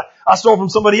illustration I stole from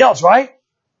somebody else, right?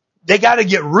 They got to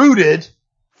get rooted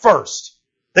first.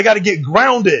 They got to get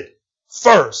grounded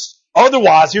first.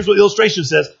 Otherwise, here's what the illustration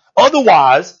says.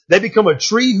 Otherwise, they become a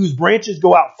tree whose branches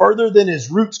go out further than his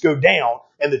roots go down,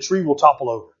 and the tree will topple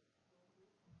over.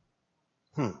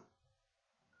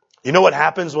 You know what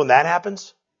happens when that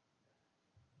happens?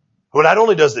 Well, not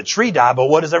only does the tree die, but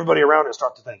what does everybody around it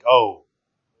start to think? Oh,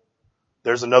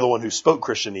 there's another one who spoke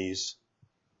Christianese,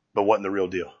 but wasn't the real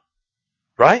deal.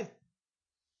 Right?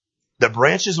 The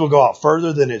branches will go out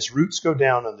further than its roots go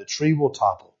down, and the tree will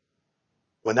topple.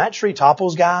 When that tree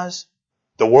topples, guys,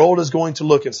 the world is going to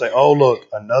look and say, oh, look,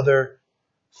 another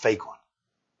fake one.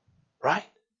 Right?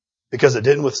 Because it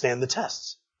didn't withstand the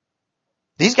tests.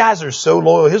 These guys are so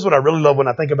loyal. Here's what I really love when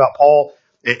I think about Paul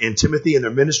and Timothy and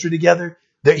their ministry together.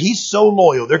 He's so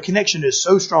loyal. Their connection is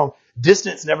so strong.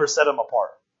 Distance never set them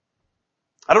apart.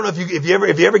 I don't know if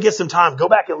you ever get some time, go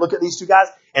back and look at these two guys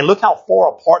and look how far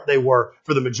apart they were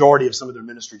for the majority of some of their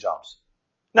ministry jobs.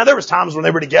 Now, there was times when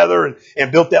they were together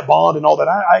and built that bond and all that.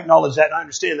 I acknowledge that and I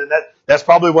understand that's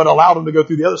probably what allowed them to go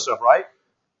through the other stuff, right?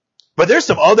 But there's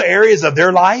some other areas of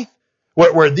their life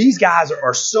where these guys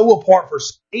are so apart, for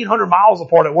 800 miles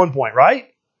apart at one point, right?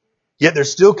 Yet they're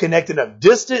still connected enough.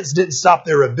 Distance didn't stop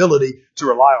their ability to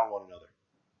rely on one another.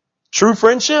 True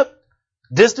friendship,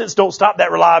 distance don't stop that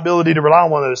reliability to rely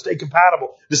on one another, to stay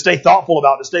compatible, to stay thoughtful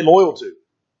about, to stay loyal to.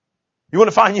 You want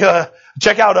to find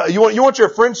check out, you want your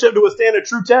friendship to withstand a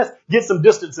true test? Get some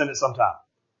distance in it sometime.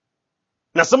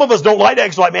 Now, some of us don't like that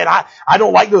because man, I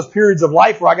don't like those periods of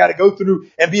life where I got to go through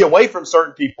and be away from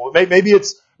certain people. Maybe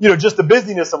it's, just the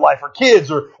busyness of life or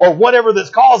kids or whatever that's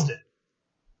caused it.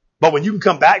 But when you can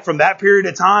come back from that period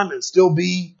of time and still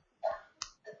be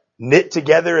knit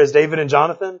together as David and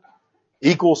Jonathan,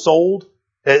 equal souled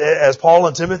as Paul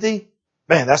and Timothy,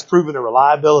 man, that's proven a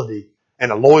reliability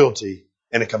and a loyalty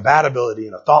and a compatibility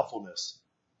and a thoughtfulness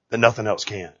that nothing else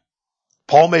can.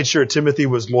 Paul made sure Timothy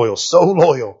was loyal, so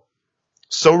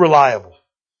reliable.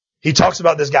 He talks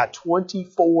about this guy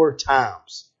 24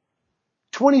 times.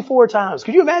 24 times.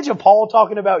 Could you imagine Paul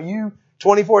talking about you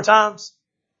 24 times?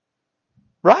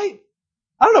 Right?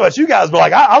 I don't know about you guys,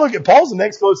 but I look at Paul's the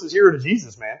next closest hero to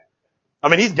Jesus, man. I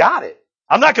mean, he's got it.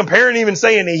 I'm not comparing him and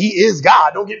saying that he is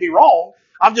God. Don't get me wrong.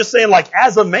 I'm just saying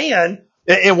as a man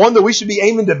and one that we should be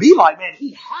aiming to be like, man,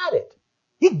 he had it.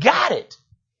 He got it.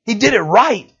 He did it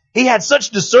right. He had such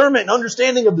discernment and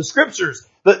understanding of the scriptures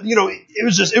that,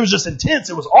 it was just intense.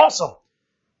 It was awesome.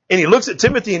 And he looks at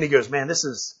Timothy and he goes, man, this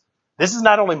is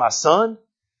not only my son.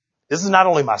 This is not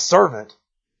only my servant.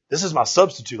 This is my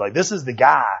substitute. This is the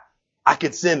guy I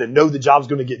could send and know the job's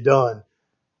going to get done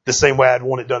the same way I'd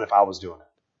want it done if I was doing it.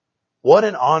 What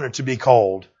an honor to be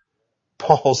called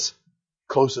Paul's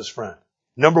closest friend.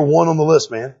 Number one on the list,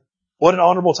 man. What an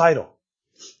honorable title.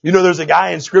 There's a guy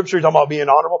in Scripture talking about being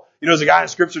honorable. There's a guy in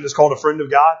Scripture that's called a friend of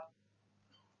God.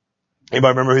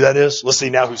 Anybody remember who that is? Let's see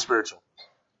now who's spiritual.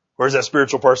 Where's that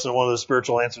spiritual person in one of those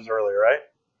spiritual answers earlier, right?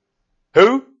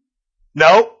 Who?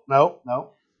 No.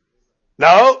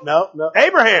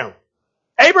 Abraham.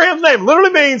 Abraham's name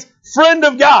literally means friend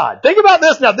of God. Think about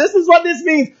this now. This is what this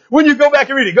means when you go back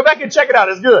and read it. Go back and check it out.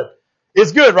 It's good.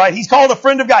 It's good, right? He's called a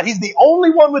friend of God. He's the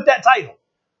only one with that title.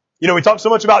 You know, we talk so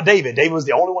much about David. David was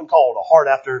the only one called a heart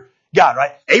after God,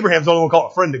 right? Abraham's the only one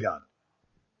called a friend of God.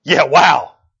 Yeah,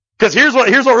 wow. Because here's what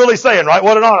really saying, right?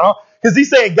 What an honor, huh? Because he's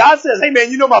saying, God says, hey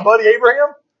man, you know my buddy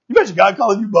Abraham? You mentioned God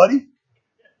calling you buddy?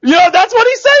 You know, that's what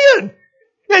he's saying.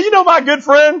 Yeah, you know my good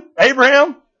friend,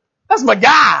 Abraham? That's my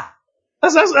guy.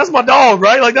 That's my dog,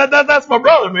 right? Like that's my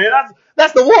brother, man.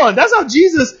 That's the one. That's how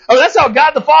that's how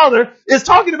God the Father is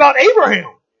talking about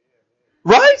Abraham.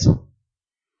 Right?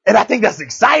 And I think that's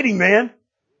exciting, man.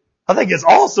 I think it's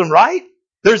awesome, right?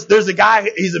 There's a guy,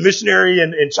 he's a missionary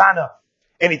in China,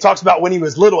 and he talks about when he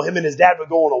was little, him and his dad would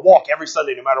go on a walk every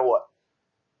Sunday, no matter what.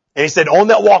 And he said on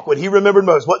that walk, what he remembered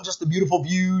most wasn't just the beautiful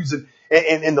views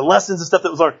and the lessons and stuff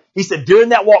that was learned. He said, during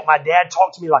that walk, my dad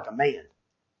talked to me like a man.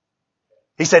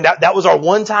 He said, that was our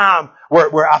one time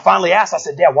where I finally asked, I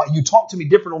said, Dad, why you talk to me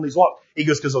different on these walks? He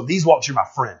goes, because on these walks, you're my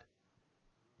friend.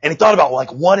 And he thought about,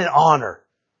 like, what an honor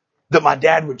that my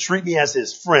dad would treat me as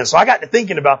his friend. So I got to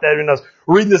thinking about that when I was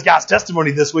reading this guy's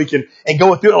testimony this week and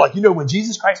going through it. Like, you know, when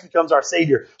Jesus Christ becomes our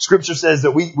Savior, Scripture says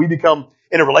that we become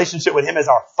in a relationship with Him as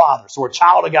our Father. So we're a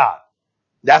child of God.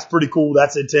 That's pretty cool.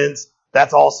 That's intense.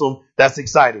 That's awesome. That's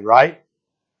exciting, right?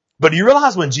 But do you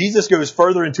realize when Jesus goes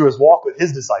further into His walk with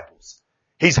His disciples,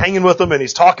 He's hanging with them and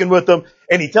He's talking with them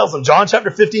and He tells them, John chapter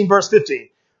 15, verse 15,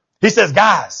 He says,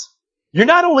 guys, you're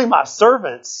not only my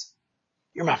servants,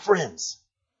 you're my friends.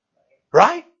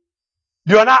 Right?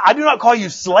 I do not call you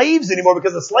slaves anymore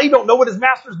because a slave don't know what his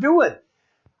master's doing.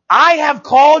 I have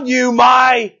called you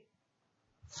my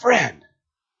friend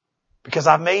because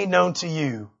I've made known to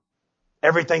you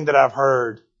everything that I've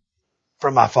heard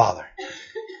from my Father.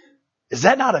 Is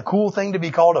that not a cool thing to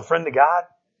be called a friend of God?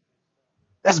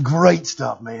 That's great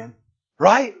stuff, man.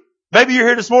 Right? Maybe you're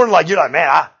here this morning you're like, man,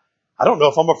 I don't know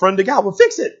if I'm a friend of God. Well,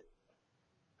 fix it.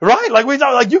 Right?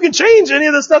 Like you can change any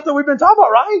of the stuff that we've been talking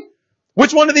about, right?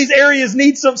 Which one of these areas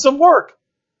needs some work?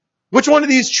 Which one of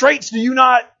these traits do you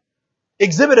not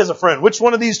exhibit as a friend? Which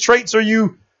one of these traits are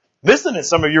you missing in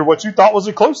some of what you thought was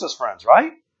your closest friends,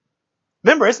 right?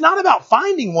 Remember, it's not about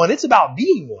finding one, it's about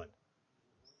being one.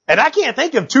 And I can't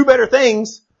think of two better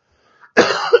things.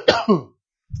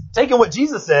 Taking what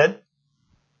Jesus said,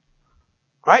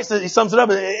 right? So he sums it up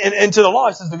into the law.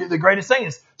 He says the greatest thing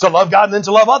is to love God and then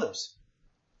to love others.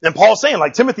 And Paul's saying,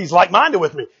 like, Timothy's like-minded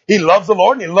with me. He loves the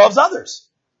Lord and he loves others.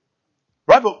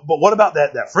 Right? But what about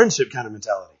that friendship kind of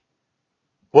mentality?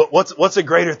 What's a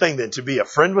greater thing than to be a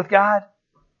friend with God?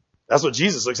 That's what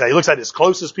Jesus looks at. He looks at his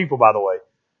closest people, by the way.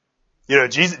 You know,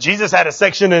 Jesus had a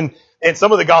section in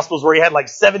some of the Gospels where he had like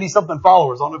 70-something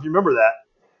followers. I don't know if you remember that.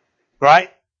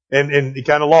 Right? And he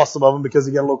kind of lost some of them because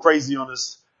he got a little crazy on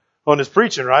his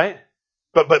preaching, right?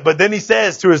 But then he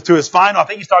says to his final, I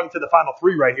think he's talking to the final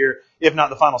 3 right here, if not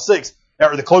the final 6,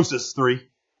 or the closest 3.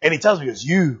 And he tells me, he goes,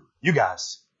 you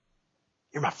guys,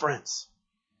 you're my friends.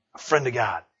 A friend of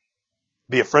God.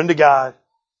 Be a friend of God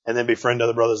and then be a friend to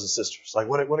other brothers and sisters. Like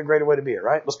what a greater way to be it,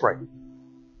 right? Let's pray.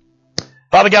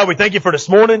 Father God, we thank you for this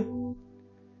morning.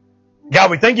 God,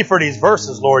 we thank you for these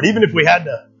verses, Lord. Even if we had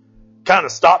to kind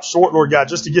of stop short, Lord God,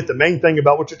 just to get the main thing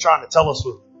about what you're trying to tell us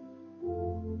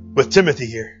with Timothy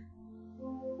here.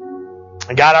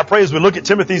 And God, I pray as we look at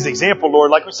Timothy's example, Lord,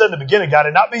 like we said in the beginning, God,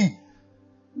 and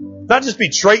not just be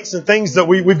traits and things that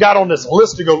we've got on this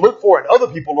list to go look for in other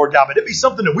people, Lord God, but it be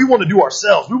something that we want to do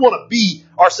ourselves. We want to be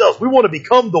ourselves. We want to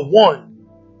become the one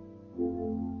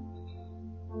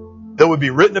that would be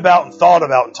written about and thought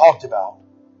about and talked about,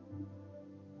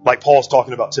 like Paul's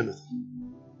talking about Timothy.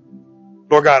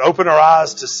 Lord God, open our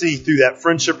eyes to see through that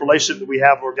friendship relationship that we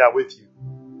have, Lord God, with you.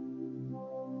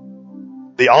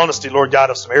 The honesty, Lord God,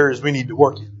 of some areas we need to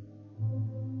work in.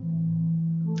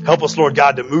 Help us, Lord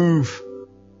God, to move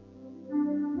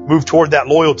toward that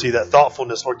loyalty, that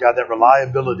thoughtfulness, Lord God, that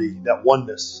reliability, that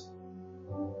oneness.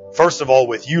 First of all,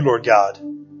 with you, Lord God.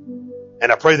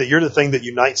 And I pray that you're the thing that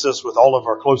unites us with all of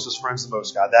our closest friends the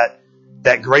most, God.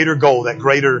 That greater goal, that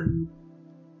greater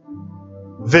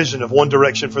vision of one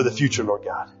direction for the future, Lord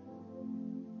God.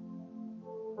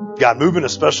 God, move in a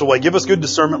special way. Give us good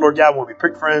discernment, Lord God, when we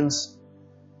pick friends,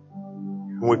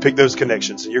 when we pick those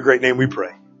connections. In your great name we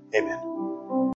pray. Amen.